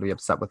people to be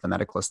upset with the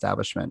medical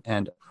establishment.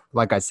 And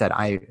like I said,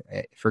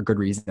 for good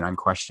reason, I'm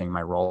questioning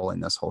my role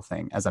in this whole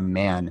thing as a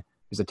man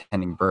who's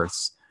attending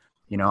births.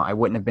 I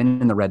wouldn't have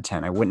been in the red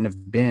tent. I wouldn't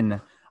have been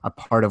a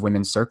part of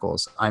women's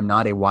circles. I'm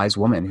not a wise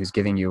woman who's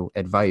giving you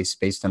advice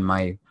based on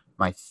my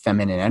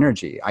feminine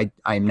energy.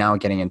 I'm now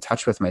getting in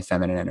touch with my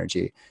feminine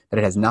energy, but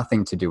it has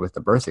nothing to do with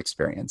the birth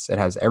experience. It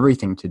has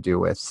everything to do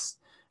with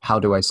how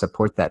do I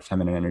support that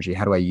feminine energy?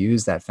 How do I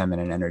use that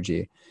feminine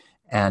energy?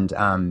 And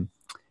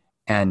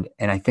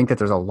I think that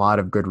there's a lot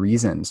of good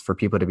reasons for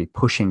people to be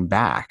pushing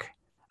back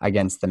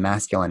against the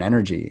masculine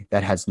energy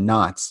that has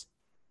not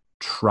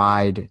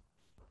tried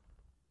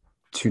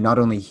to not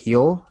only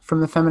heal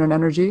from the feminine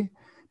energy,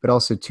 but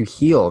also to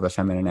heal the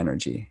feminine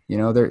energy.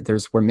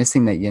 We're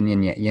missing that yin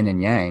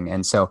and yang.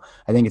 And so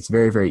I think it's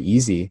very, very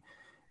easy,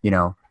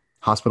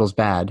 hospital's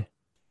bad,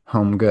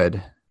 home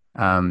good,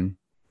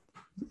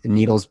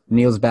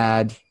 needles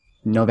bad,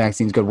 no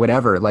vaccines good,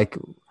 whatever. Like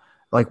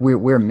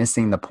we're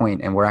missing the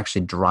point, and we're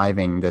actually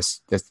driving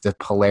this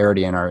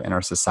polarity in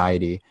our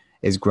society.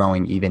 is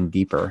growing even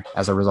deeper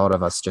as a result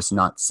of us just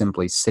not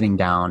simply sitting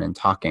down and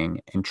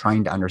talking and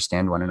trying to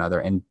understand one another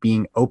and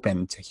being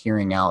open to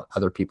hearing out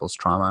other people's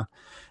trauma.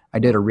 I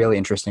did a really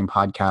interesting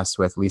podcast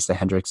with Lisa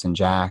Hendricks and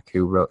Jack,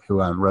 who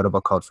wrote a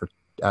book called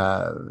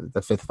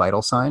The Fifth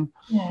Vital Sign.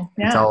 Yeah.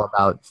 It's all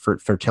about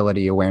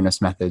fertility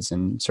awareness methods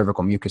and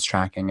cervical mucus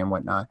tracking and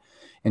whatnot.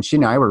 And she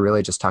and I were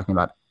really just talking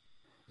about,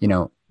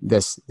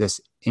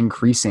 this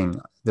increasing,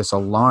 this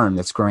alarm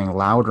that's growing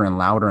louder and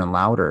louder and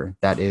louder.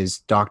 That is,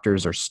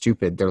 doctors are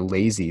stupid. They're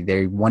lazy.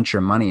 They want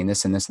your money and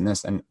this and this and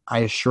this. And I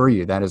assure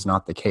you that is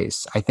not the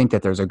case. I think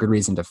that there's a good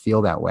reason to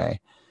feel that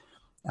way.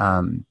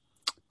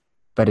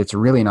 But it's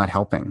really not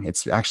helping.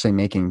 It's actually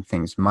making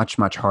things much,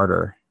 much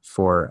harder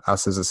for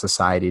us as a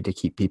society to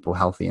keep people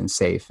healthy and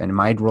safe. And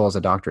my role as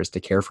a doctor is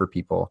to care for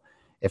people.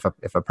 If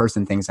a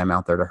person thinks I'm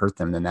out there to hurt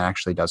them, then that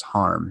actually does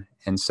harm.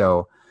 And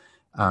so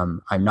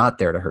I'm not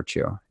there to hurt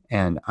you.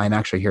 And I'm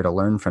actually here to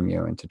learn from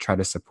you and to try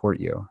to support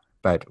you.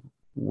 But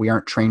we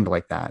aren't trained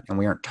like that, and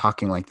we aren't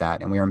talking like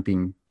that, and we aren't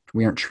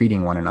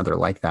treating one another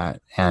like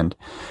that. And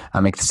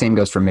the same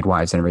goes for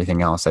midwives and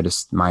everything else.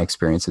 My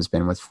experience has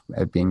been with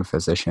being a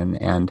physician.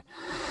 And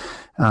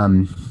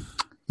I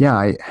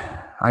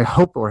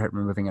hope we're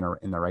moving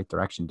in the right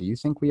direction. Do you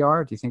think we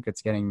are? Do you think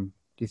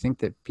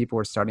that people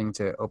are starting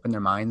to open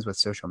their minds with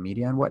social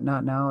media and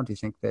whatnot now? Do you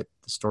think that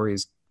the story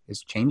is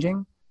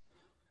changing?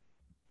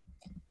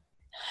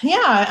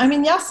 Yeah, I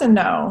mean, yes and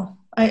no.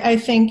 I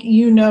think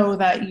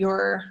that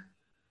you're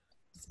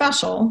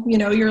special.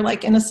 You're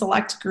like in a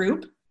select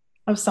group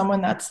of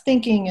someone that's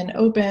thinking and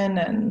open,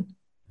 and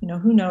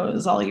who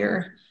knows, all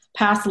your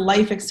past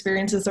life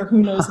experiences, or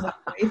who knows what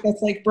life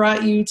that's like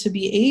brought you to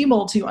be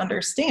able to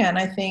understand.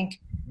 I think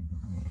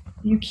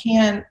you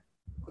can't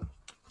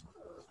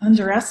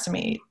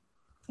underestimate,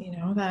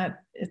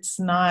 that it's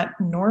not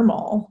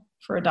normal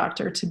for a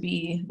doctor to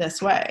be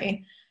this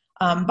way.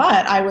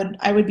 But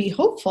I would be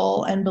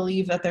hopeful and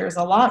believe that there's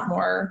a lot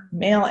more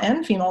male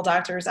and female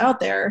doctors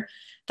out there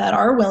that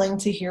are willing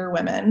to hear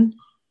women.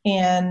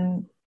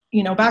 And,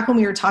 back when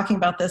we were talking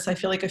about this, I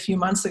feel like a few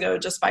months ago,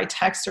 just by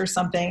text or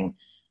something,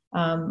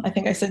 I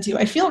think I said to you,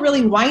 I feel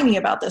really whiny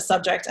about this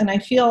subject. And I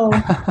feel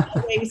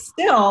that way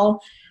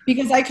still,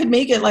 because I could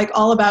make it like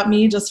all about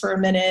me just for a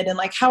minute, and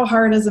like how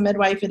hard as a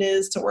midwife it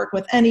is to work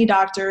with any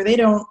doctor. They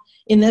don't,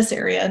 in this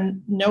area,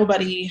 and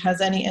nobody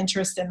has any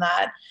interest in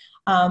that.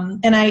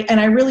 And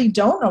I really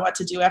don't know what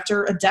to do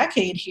after a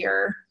decade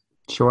here.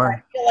 Sure.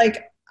 I feel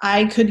like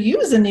I could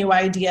use a new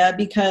idea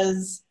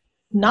because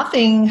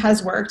nothing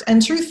has worked.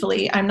 And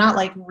truthfully, I'm not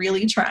like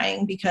really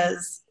trying,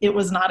 because it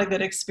was not a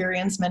good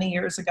experience many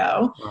years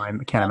ago. Oh, I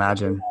can't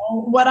imagine.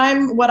 What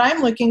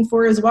I'm looking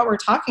for is what we're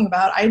talking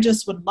about. I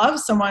just would love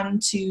someone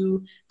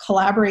to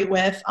collaborate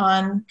with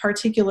on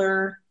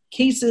particular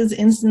cases,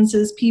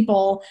 instances,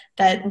 people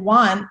that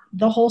want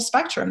the whole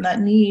spectrum, that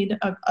need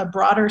a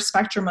broader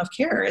spectrum of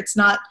care. It's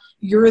not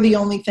you're the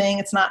only thing.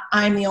 It's not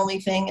I'm the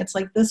only thing. It's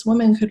like this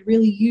woman could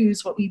really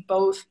use what we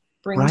both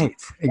bring. Right.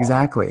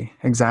 Exactly.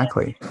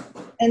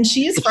 And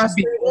she's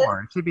frustrated.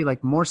 It should be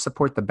like more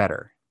support, the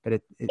better.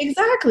 But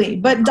exactly.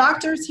 But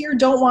doctors here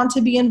don't want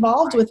to be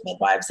involved with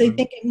midwives. They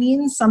think it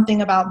means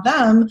something about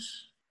them.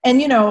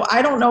 And,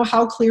 I don't know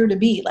how clear to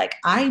be. Like,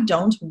 I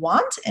don't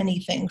want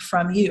anything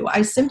from you.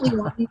 I simply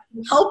want you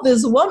to help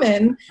this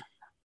woman,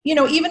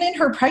 even in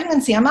her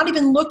pregnancy. I'm not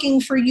even looking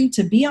for you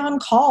to be on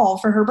call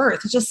for her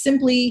birth. It's just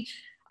simply,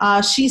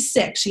 she's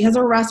sick. She has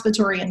a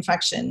respiratory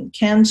infection.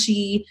 Can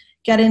she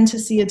get in to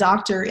see a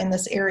doctor in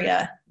this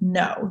area?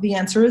 No. The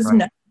answer is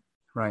no.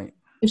 Right.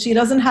 If she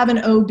doesn't have an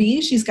OB,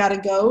 she's got to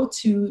go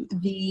to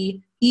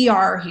the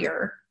ER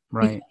here.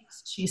 Right.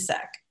 Because she's sick.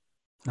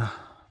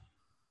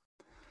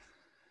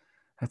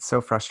 That's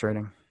so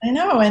frustrating. I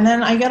know. And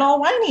then I get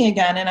all whiny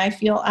again, and I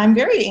feel I'm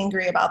very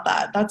angry about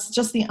that. That's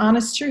just the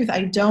honest truth.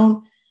 I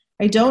don't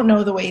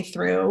know the way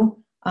through.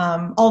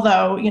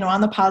 Although,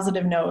 on the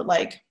positive note,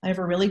 like I have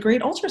a really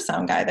great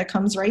ultrasound guy that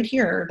comes right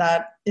here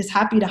that is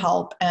happy to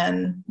help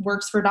and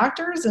works for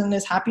doctors and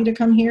is happy to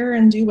come here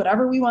and do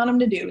whatever we want him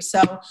to do.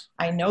 So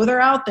I know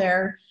they're out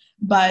there,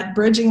 but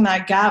bridging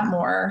that gap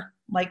more,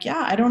 like,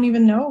 yeah, I don't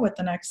even know what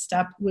the next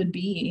step would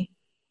be.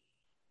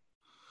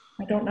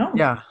 I don't know.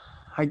 Yeah.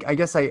 I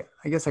guess I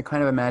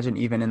kind of imagine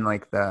even in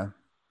like let's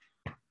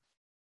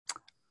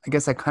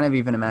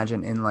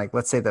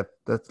say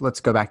let's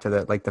go back to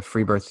the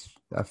free birth,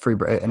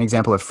 an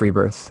example of free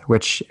birth,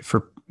 which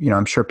for,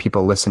 I'm sure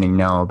people listening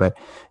know, but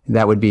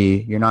that would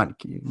be,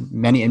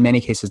 in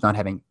many cases, not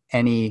having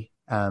any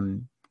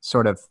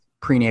sort of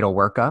prenatal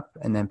workup,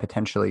 and then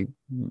potentially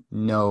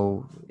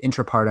no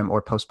intrapartum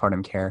or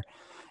postpartum care.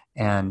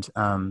 And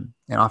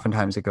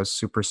oftentimes it goes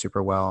super,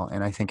 super well.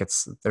 And I think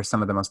there's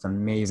some of the most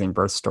amazing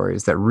birth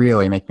stories that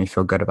really make me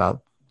feel good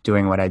about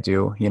doing what I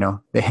do,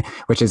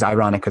 which is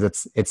ironic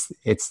because it's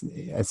a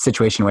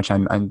situation in which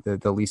I'm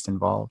the least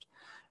involved.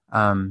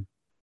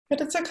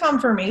 But it's a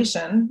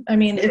confirmation. I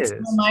mean, it's a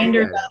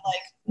reminder that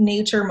like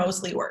nature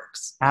mostly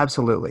works.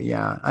 Absolutely.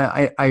 Yeah.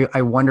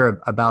 I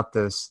wonder about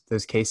those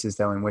cases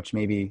though, in which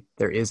maybe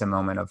there is a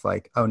moment of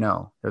like, oh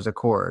no, there's a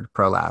cord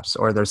prolapse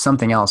or there's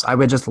something else. I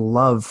would just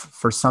love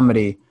for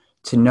somebody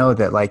to know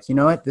that, like, you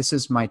know what, this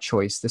is my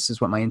choice. This is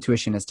what my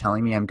intuition is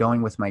telling me. I'm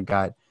going with my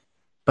gut,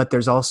 but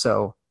there's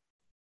also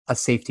a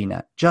safety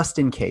net just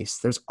in case.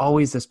 There's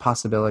always this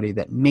possibility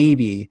that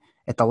maybe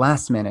at the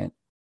last minute,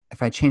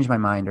 if I change my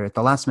mind, or at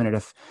the last minute,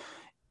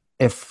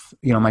 if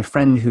you know, my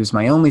friend who's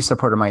my only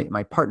support, or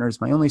my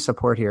partner's my only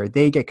support here,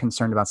 they get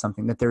concerned about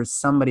something, that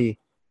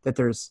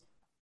there's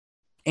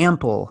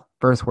ample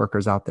birth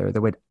workers out there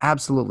that would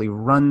absolutely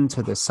run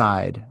to the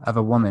side of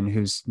a woman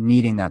who's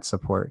needing that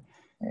support.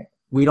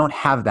 We don't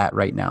have that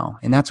right now.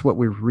 And that's what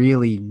we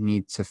really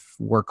need to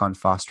work on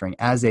fostering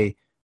as a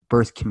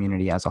birth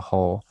community as a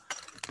whole,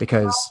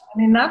 because I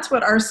mean, that's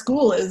what our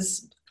school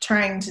is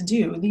trying to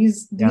do.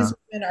 These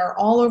women are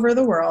all over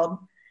the world,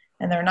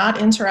 and they're not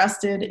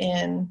interested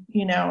in,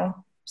 you know,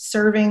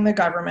 serving the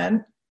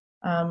government.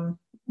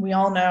 We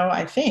all know,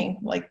 I think,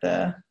 like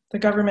the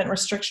government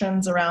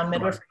restrictions around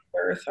midwifery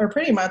birth are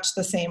pretty much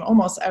the same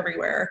almost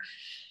everywhere.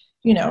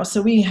 You know,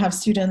 so we have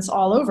students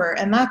all over,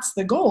 and that's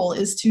the goal,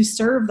 is to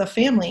serve the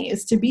family,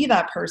 is to be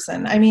that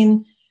person. I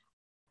mean,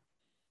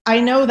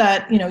 I know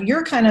that, you know,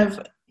 you're kind of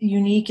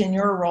unique in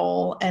your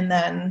role, and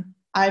then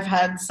I've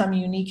had some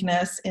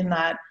uniqueness in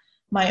that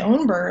my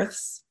own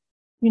births,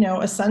 you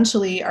know,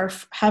 essentially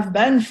have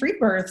been free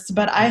births,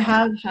 but I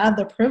have had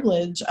the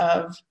privilege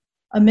of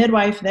a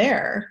midwife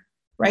there,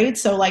 right?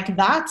 So like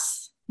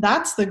that's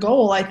the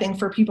goal, I think,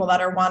 for people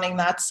that are wanting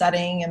that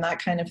setting and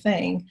that kind of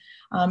thing,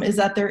 is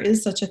that there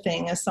is such a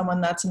thing as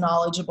someone that's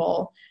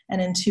knowledgeable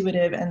and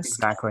intuitive and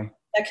exactly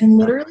that can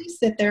literally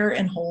sit there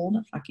and hold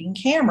a fucking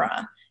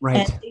camera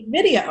and take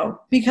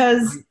video,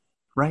 because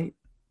right.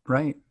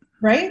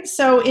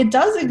 So it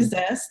does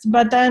exist,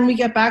 but then we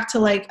get back to,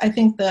 like, I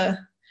think the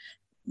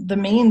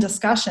main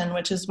discussion,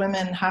 which is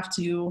women have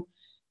to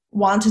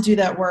want to do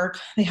that work.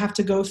 They have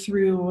to go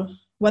through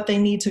what they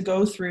need to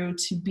go through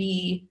to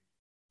be,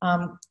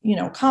 you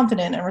know,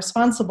 confident and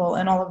responsible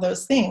and all of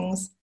those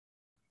things,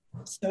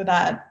 so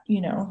that,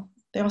 you know,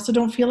 they also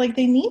don't feel like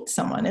they need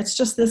someone. It's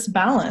just this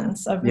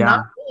balance of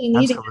not really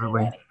needing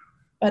anybody,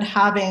 but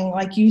having,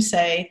 like you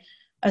say,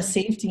 a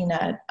safety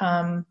net.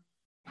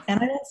 And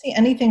I don't see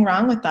anything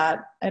wrong with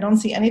that.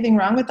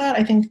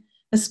 I think,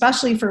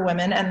 especially for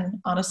women, and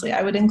honestly,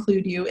 I would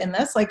include you in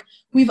this, like,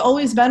 we've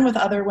always been with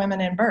other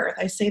women in birth.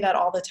 I say that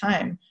all the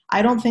time.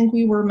 I don't think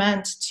we were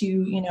meant to,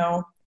 you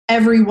know,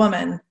 every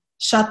woman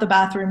shut the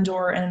bathroom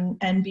door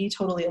and be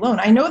totally alone.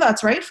 I know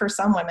that's right for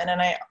some women,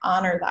 and I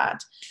honor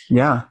that.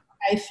 Yeah.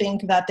 I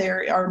think that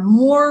there are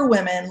more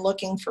women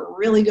looking for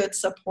really good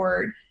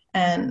support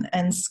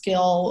and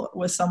skill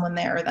with someone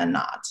there than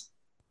not.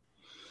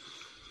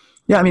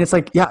 Yeah. I mean, it's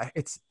like,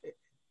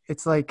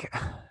 it's like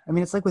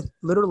with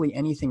literally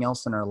anything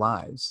else in our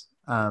lives.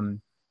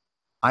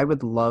 I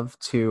would love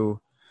to,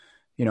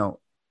 you know,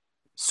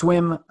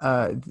 swim,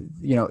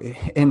 you know,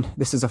 and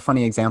this is a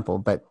funny example,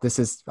 but this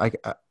is like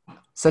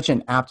such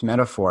an apt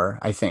metaphor.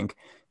 I think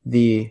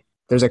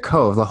there's a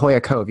cove, La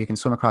Jolla Cove, you can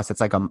swim across.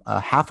 It's like a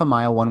half a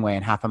mile one way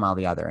and half a mile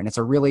the other. And it's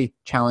a really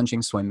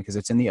challenging swim because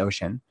it's in the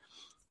ocean.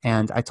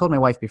 And I told my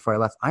wife before I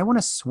left, I want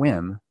to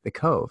swim the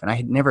cove. And I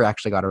had never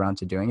actually got around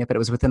to doing it, but it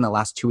was within the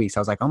last 2 weeks. I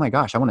was like, oh my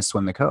gosh, I want to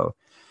swim the cove.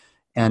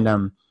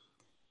 And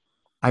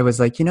I was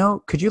like, you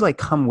know, could you like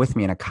come with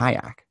me in a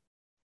kayak?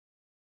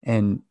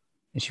 And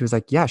she was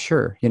like, yeah,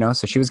 sure. You know,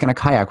 so she was going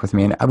to kayak with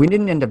me, and we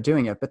didn't end up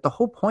doing it. But the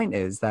whole point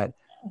is that,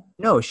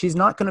 no, she's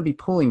not going to be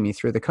pulling me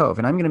through the cove,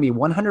 and I'm going to be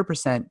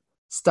 100%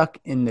 stuck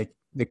in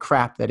the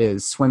crap that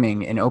is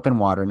swimming in open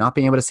water, not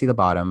being able to see the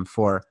bottom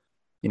for,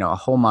 you know, a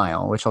whole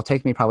mile, which will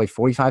take me probably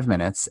 45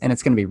 minutes. And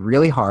it's going to be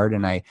really hard.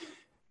 And I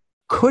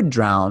could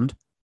drown,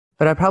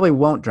 but I probably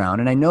won't drown.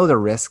 And I know the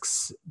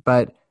risks,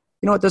 but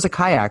you know what, there's a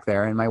kayak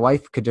there, and my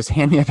wife could just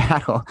hand me a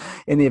paddle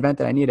in the event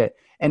that I need it.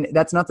 And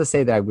that's not to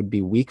say that I would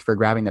be weak for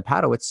grabbing the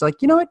paddle. It's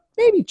like, you know what,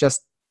 maybe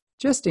just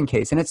in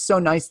case. And it's so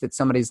nice that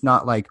somebody's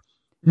not like,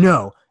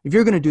 no, if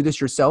you're going to do this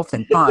yourself,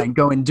 then fine,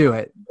 go and do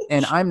it.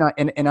 And I'm not,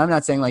 and I'm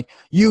not saying like,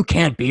 you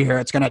can't be here,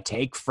 it's going to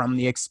take from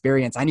the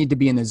experience, I need to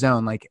be in the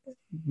zone. Like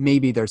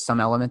maybe there's some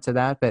element to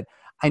that, but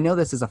I know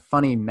this is a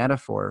funny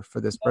metaphor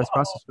for this birth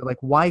process, but like,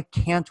 why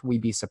can't we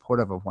be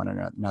supportive of one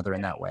another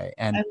in that way?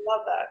 And I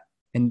love that.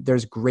 And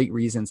there's great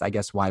reasons, I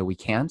guess, why we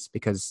can't,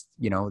 because,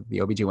 you know, the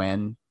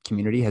OBGYN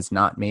community has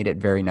not made it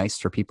very nice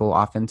for people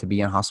often to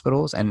be in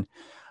hospitals. And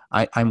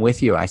I'm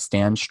with you. I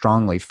stand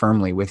strongly,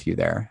 firmly with you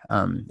there.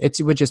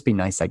 It would just be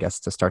nice, I guess,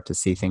 to start to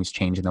see things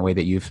change in the way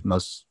that you've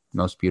most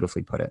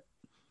beautifully put it.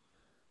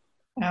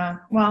 Yeah,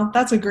 well,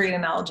 that's a great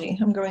analogy.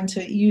 I'm going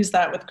to use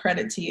that with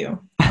credit to you.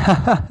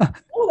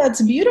 Oh,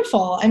 that's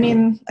beautiful. I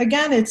mean,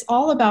 again, it's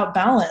all about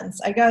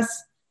balance. I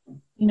guess,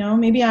 you know,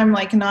 maybe I'm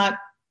like not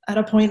at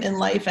a point in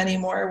life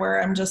anymore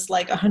where I'm just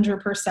like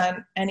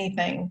 100%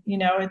 anything, you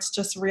know, it's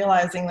just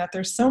realizing that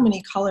there's so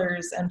many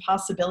colors and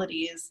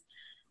possibilities.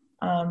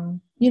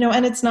 And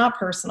it's not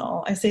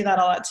personal. I say that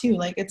a lot too.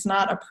 Like, it's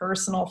not a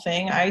personal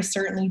thing. I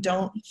certainly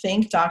don't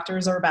think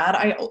doctors are bad.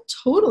 I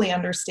totally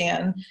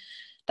understand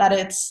that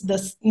it's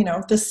this,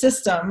 the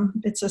system,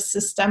 it's a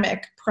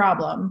systemic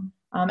problem.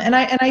 And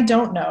I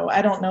don't know.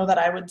 I don't know that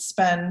I would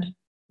spend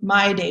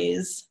my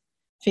days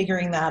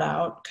figuring that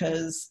out,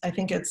 because I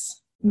think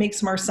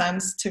makes more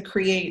sense to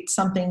create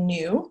something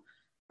new,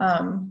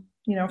 from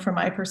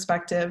my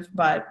perspective.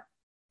 But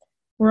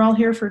we're all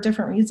here for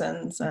different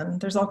reasons, and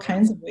there's all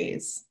kinds of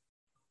ways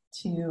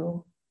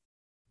to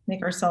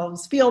make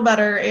ourselves feel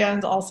better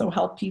and also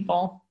help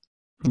people.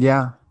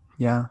 Yeah,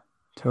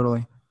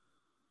 totally.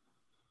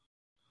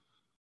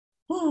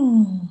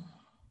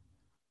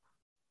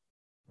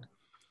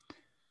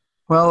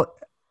 Well,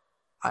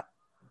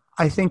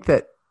 I think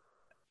that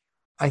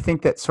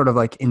sort of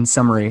like in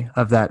summary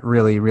of that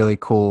really, really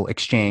cool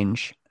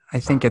exchange,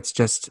 I think it's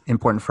just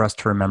important for us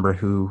to remember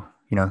who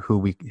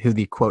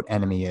the quote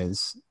enemy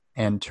is,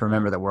 and to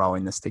remember that we're all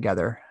in this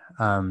together.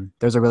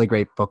 There's a really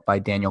great book by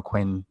Daniel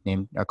Quinn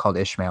called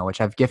Ishmael,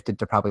 which I've gifted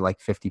to probably like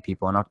 50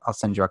 people, and I'll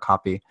send you a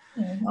copy.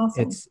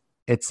 Awesome.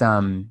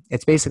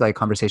 It's basically a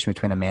conversation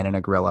between a man and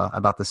a gorilla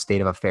about the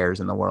state of affairs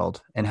in the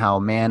world, and how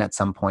man at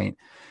some point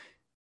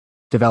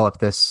developed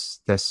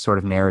this sort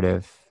of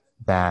narrative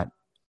that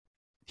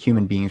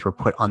human beings were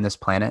put on this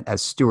planet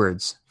as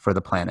stewards for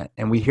the planet.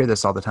 And we hear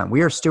this all the time.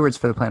 We are stewards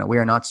for the planet. We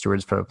are not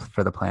stewards for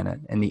the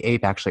planet. And the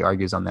ape actually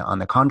argues on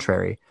the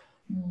contrary.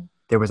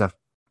 There was a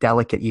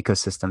delicate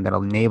ecosystem that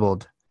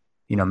enabled,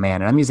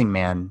 man, and I'm using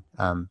man,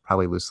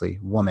 probably loosely,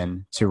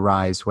 woman, to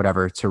rise,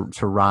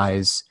 to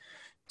rise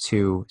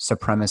to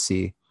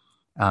supremacy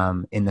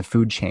in the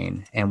food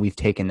chain. And we've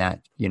taken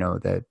that,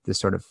 the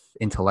sort of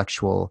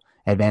intellectual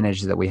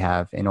advantage that we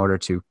have in order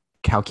to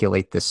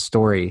calculate this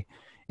story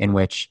in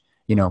which,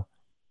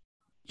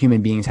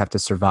 human beings have to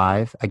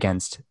survive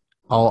against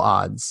all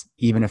odds,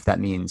 even if that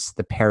means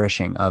the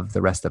perishing of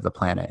the rest of the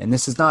planet. And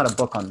this is not a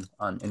book on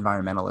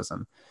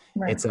environmentalism.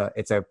 Right.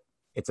 It's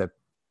a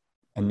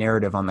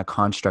narrative on the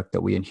construct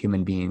that we in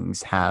human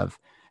beings have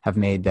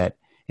made, that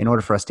in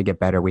order for us to get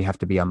better, we have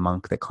to be a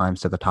monk that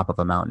climbs to the top of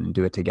a mountain and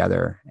do it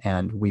together.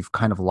 And we've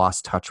kind of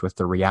lost touch with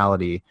the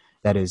reality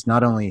that is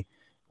not only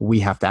we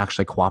have to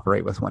actually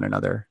cooperate with one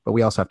another, but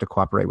we also have to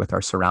cooperate with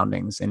our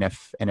surroundings. And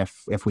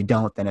if we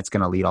don't, then it's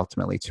going to lead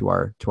ultimately to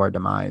our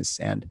demise.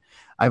 And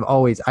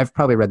I've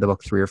probably read the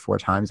book 3 or 4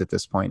 times at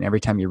this point. And every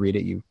time you read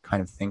it, you kind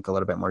of think a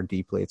little bit more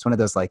deeply. It's one of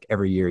those, like,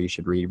 every year you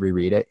should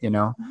reread it,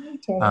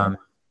 Totally.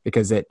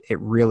 Because it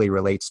really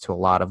relates to a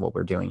lot of what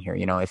we're doing here.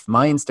 If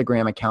my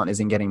Instagram account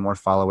isn't getting more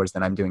followers,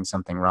 then I'm doing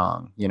something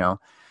wrong.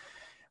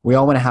 We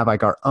all want to have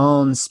like our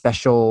own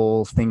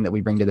special thing that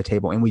we bring to the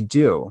table, and we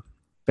do.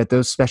 But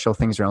those special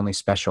things are only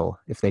special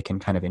if they can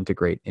kind of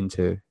integrate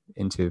into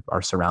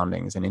our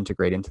surroundings and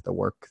integrate into the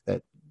work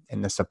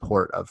and the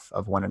support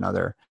of one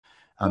another.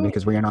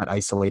 Because we are not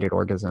isolated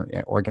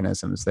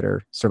organisms that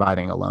are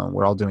surviving alone.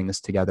 We're all doing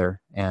this together.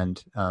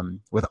 And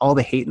with all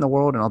the hate in the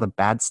world and all the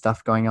bad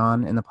stuff going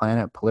on in the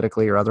planet,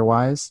 politically or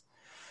otherwise,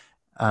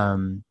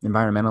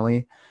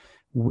 environmentally,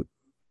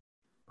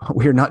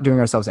 we're not doing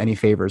ourselves any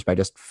favors by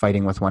just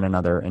fighting with one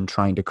another and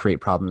trying to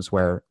create problems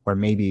where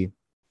maybe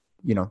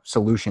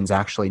solutions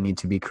actually need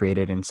to be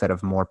created instead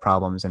of more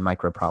problems and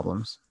micro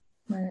problems.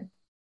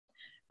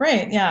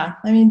 Right. Yeah.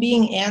 I mean,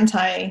 being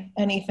anti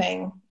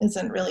anything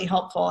isn't really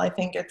helpful. I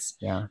think it's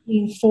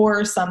being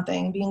for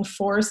something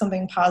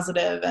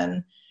positive,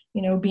 and,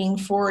 being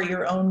for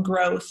your own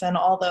growth and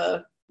all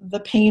the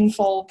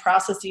painful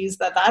processes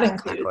that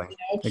includes.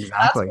 Exactly.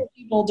 That's where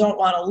people don't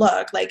want to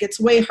look. Like, it's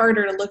way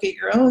harder to look at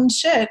your own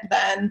shit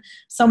than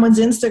someone's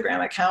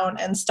Instagram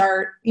account and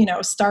start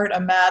a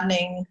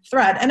maddening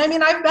thread. And I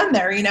mean, I've been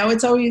there,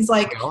 it's always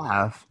like, we all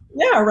have.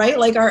 Yeah. Right.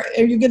 Like, are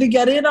you going to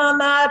get in on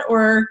that,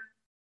 or,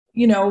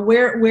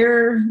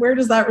 where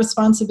does that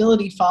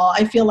responsibility fall?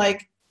 I feel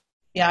like,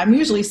 I'm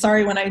usually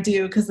sorry when I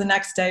do, because the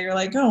next day you're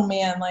like, oh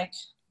man, like,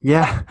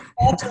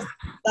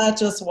 that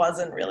just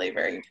wasn't really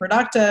very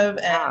productive.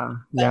 And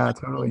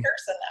totally.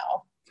 Person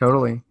now.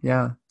 Totally.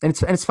 Yeah. And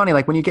it's funny,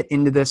 like when you get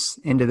into this,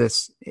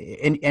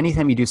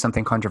 anytime you do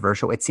something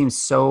controversial, it seems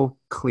so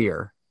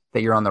clear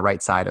that you're on the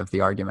right side of the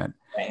argument,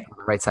 right, on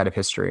the right side of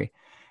history.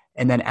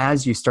 And then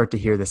as you start to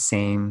hear the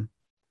same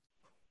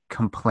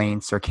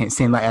complaints, or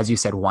same, as you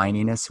said,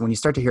 whininess, when you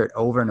start to hear it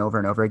over and over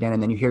and over again,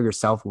 and then you hear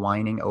yourself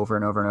whining over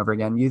and over and over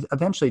again, you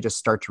eventually just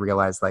start to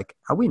realize, like,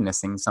 are we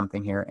missing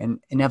something here? And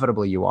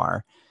inevitably you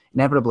are.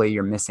 Inevitably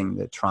you're missing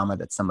the trauma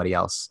that somebody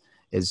else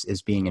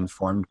is being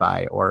informed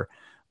by, or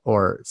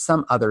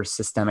some other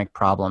systemic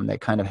problem that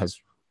kind of has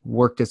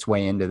worked its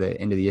way into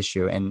the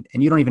issue, and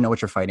you don't even know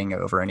what you're fighting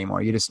over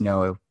anymore. You just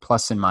know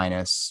plus and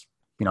minus,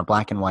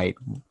 black and white,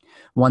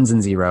 ones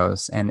and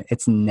zeros, and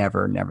it's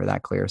never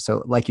that clear.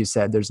 So like you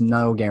said, there's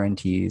no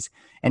guarantees.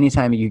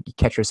 Anytime you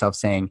catch yourself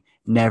saying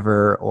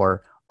never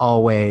or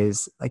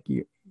always, like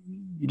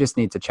you just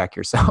need to check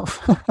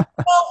yourself.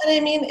 Well, and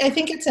I mean, I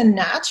think it's a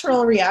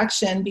natural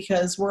reaction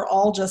because we're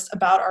all just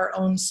about our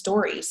own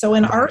story. So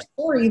in our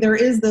story, there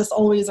is this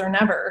always or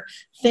never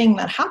thing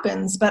that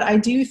happens. But I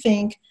do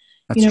think,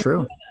 That's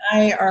true. you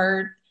and I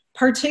are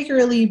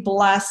particularly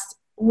blessed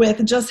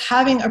with just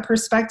having a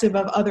perspective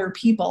of other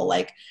people.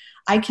 Like,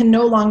 I can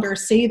no longer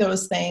say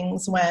those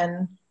things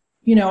when,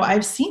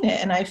 I've seen it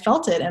and I've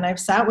felt it, and I've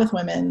sat with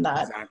women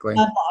that have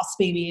lost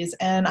babies,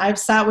 and I've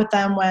sat with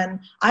them when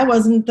I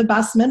wasn't the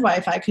best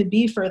midwife I could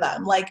be for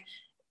them. Like,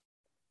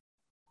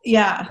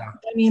 I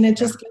mean, it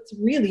just gets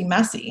really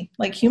messy.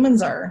 Like,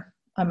 humans are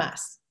a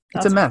mess.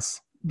 It's a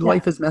mess.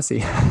 Life is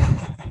messy.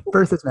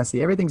 Birth is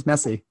messy. Everything's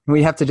messy.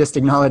 We have to just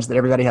acknowledge that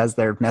everybody has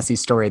their messy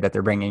story that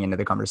they're bringing into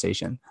the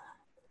conversation.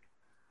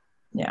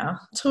 Yeah,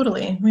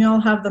 totally. We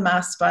all have the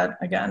mess, but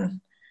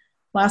again,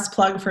 last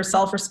plug for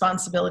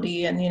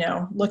self-responsibility and,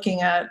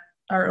 looking at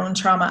our own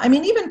trauma. I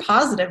mean, even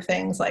positive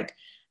things, like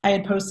I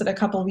had posted a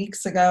couple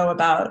weeks ago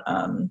about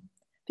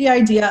the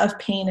idea of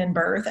pain in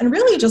birth, and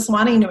really just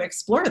wanting to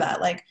explore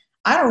that. Like,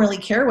 I don't really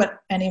care what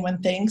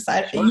anyone thinks.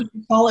 You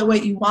can call it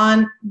what you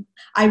want.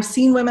 I've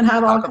seen women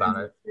have all kinds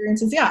of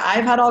experiences. Yeah,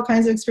 I've had all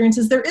kinds of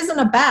experiences. There isn't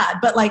a bad,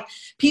 but like,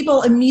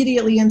 people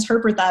immediately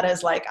interpret that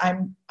as like,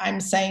 I'm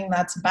saying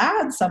that's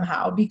bad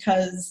somehow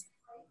because,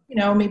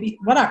 maybe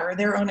whatever,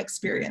 their own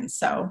experience.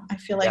 So I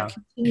feel like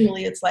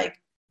continually it's like,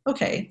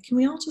 okay, can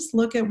we all just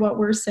look at what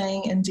we're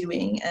saying and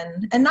doing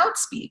and not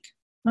speak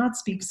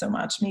so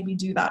much, maybe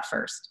do that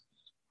first.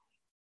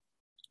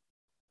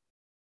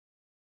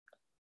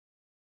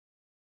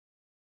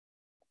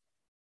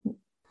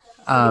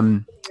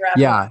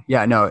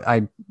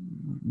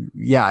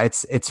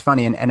 It's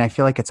funny. And I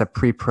feel like it's a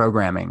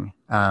pre-programming.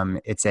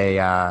 It's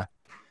a,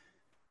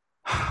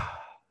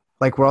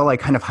 like we're all like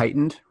kind of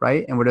heightened,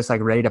 right? And we're just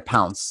like ready to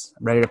pounce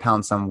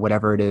on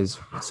whatever it is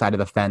side of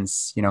the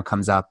fence,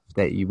 comes up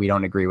that we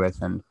don't agree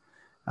with. And,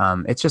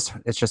 it's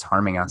just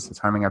harming us. It's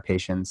harming our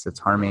patients. It's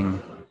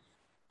harming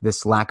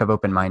this lack of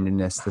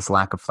open-mindedness, this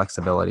lack of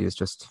flexibility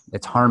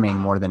it's harming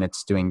more than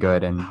it's doing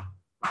good. And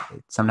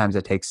sometimes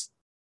it takes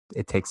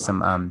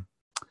some,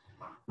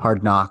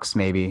 hard knocks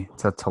maybe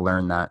to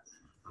learn that.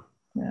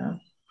 Yeah.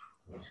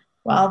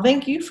 Well,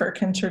 thank you for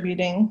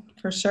contributing,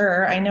 for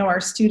sure. I know our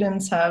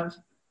students have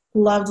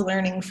loved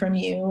learning from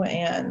you,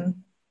 and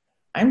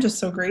I'm just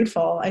so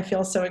grateful. I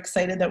feel so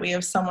excited that we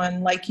have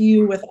someone like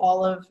you with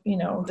all of,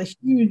 the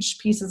huge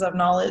pieces of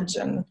knowledge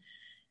and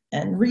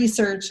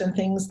research and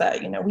things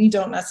that, we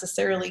don't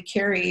necessarily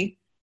carry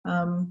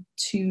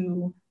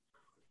to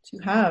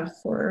have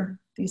for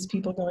these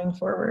people going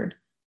forward.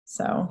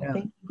 So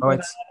thank you for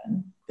that.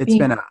 It's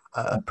been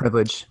a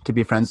privilege to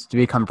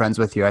become friends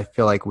with you. I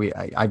feel like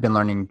I've been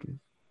learning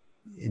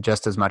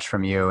just as much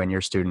from you and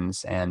your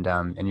students and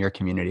your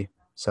community.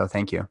 So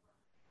thank you.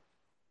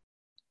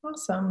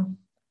 Awesome.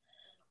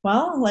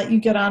 Well, I'll let you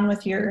get on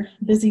with your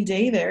busy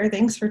day there.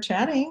 Thanks for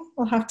chatting.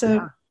 We'll have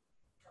to,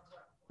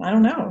 I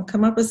don't know,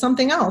 come up with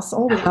something else.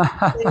 Always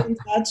stay in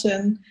touch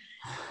and,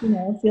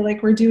 feel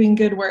like we're doing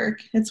good work.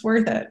 It's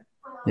worth it.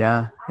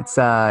 Yeah. It's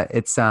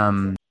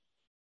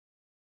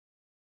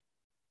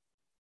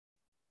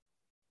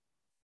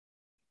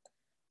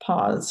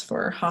pause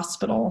for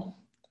hospital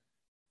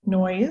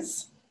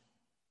noise.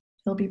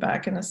 He'll be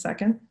back in a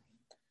second.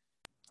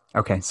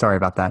 Okay. Sorry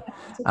about that.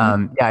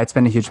 It's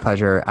been a huge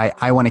pleasure.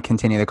 I want to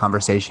continue the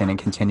conversation and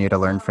continue to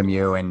learn from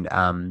you and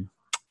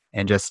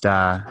just,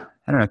 I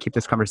don't know, keep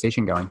this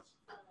conversation going.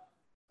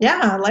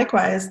 Yeah.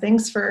 Likewise.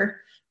 Thanks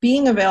for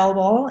being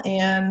available.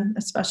 And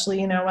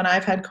especially, when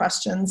I've had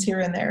questions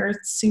here and there,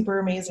 it's super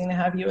amazing to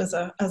have you as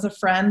a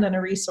friend and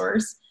a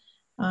resource.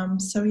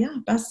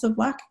 Best of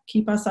luck.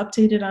 Keep us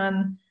updated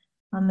on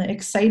the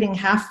exciting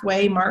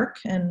halfway mark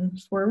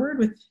and forward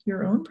with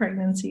your own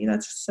pregnancy.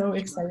 That's so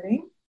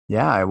exciting.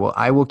 Yeah,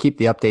 I will keep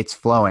the updates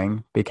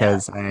flowing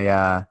because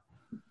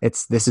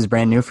this is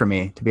brand new for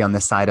me to be on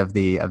this side of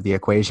the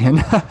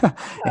equation.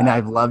 And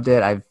I've loved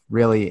it. I've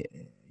really,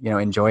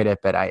 enjoyed it,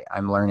 but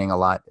I'm learning a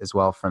lot as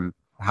well from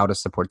how to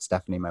support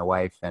Stephanie, my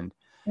wife. And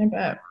I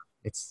bet.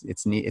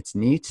 It's neat. It's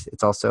neat.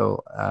 It's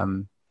also,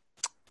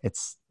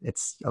 it's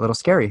a little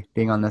scary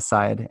being on this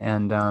side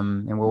and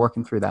we're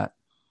working through that.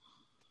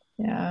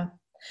 Yeah.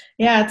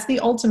 Yeah. It's the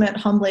ultimate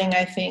humbling,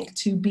 I think,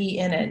 to be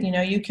in it.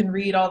 You can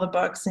read all the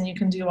books and you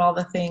can do all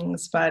the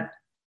things, but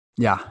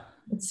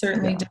it's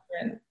certainly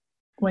different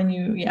when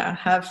you,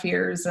 have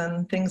fears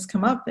and things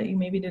come up that you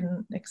maybe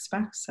didn't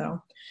expect.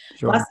 So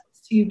blessings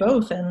to you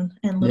both and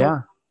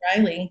little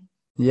Riley.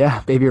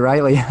 Yeah, baby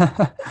Riley.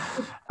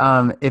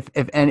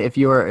 If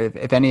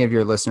any of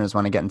your listeners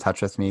want to get in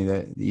touch with me,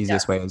 the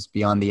easiest way is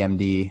Beyond the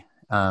MD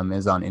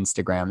is on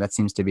Instagram. That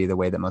seems to be the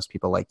way that most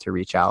people like to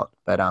reach out.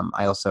 But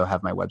I also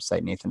have my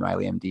website,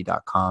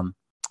 nathanrileymd.com.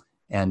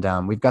 And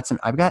I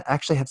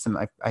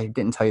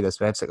didn't tell you this,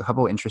 but I have a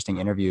couple of interesting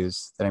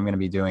interviews that I'm going to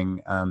be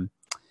doing one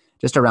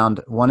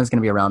is going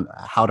to be around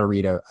how to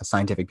read a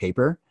scientific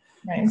paper.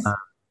 Nice.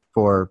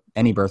 For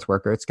any birth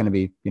worker. It's going to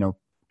be,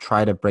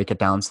 try to break it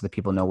down so that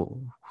people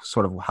know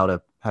sort of how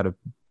to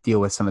deal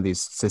with some of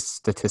these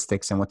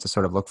statistics and what to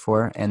sort of look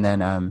for. And then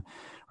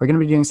we're going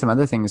to be doing some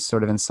other things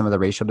sort of in some of the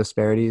racial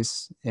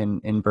disparities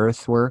in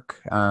birth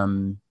work,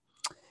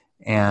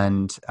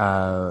 and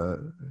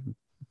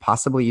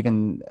possibly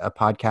even a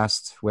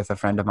podcast with a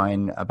friend of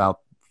mine about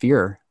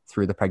fear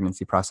through the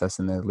pregnancy process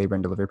and the labor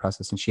and delivery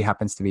process. And she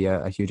happens to be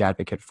a huge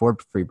advocate for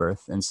free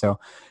birth. And so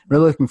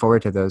really looking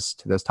forward to those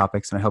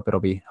topics. And I hope it'll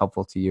be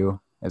helpful to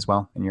you as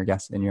well in your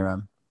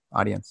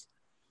audience.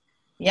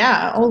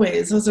 Yeah,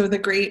 always. Those are the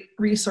great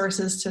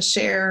resources to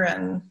share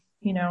and,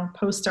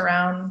 post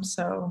around.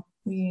 So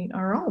we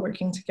are all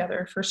working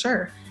together for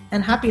sure,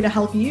 and happy to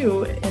help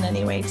you in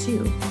any way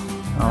too.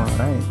 All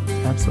right.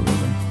 Absolutely.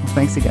 Well,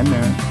 thanks again,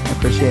 Maren. I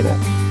appreciate it.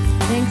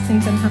 Thanks,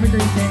 Nathan. Have a great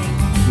day.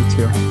 You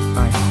too.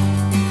 Bye.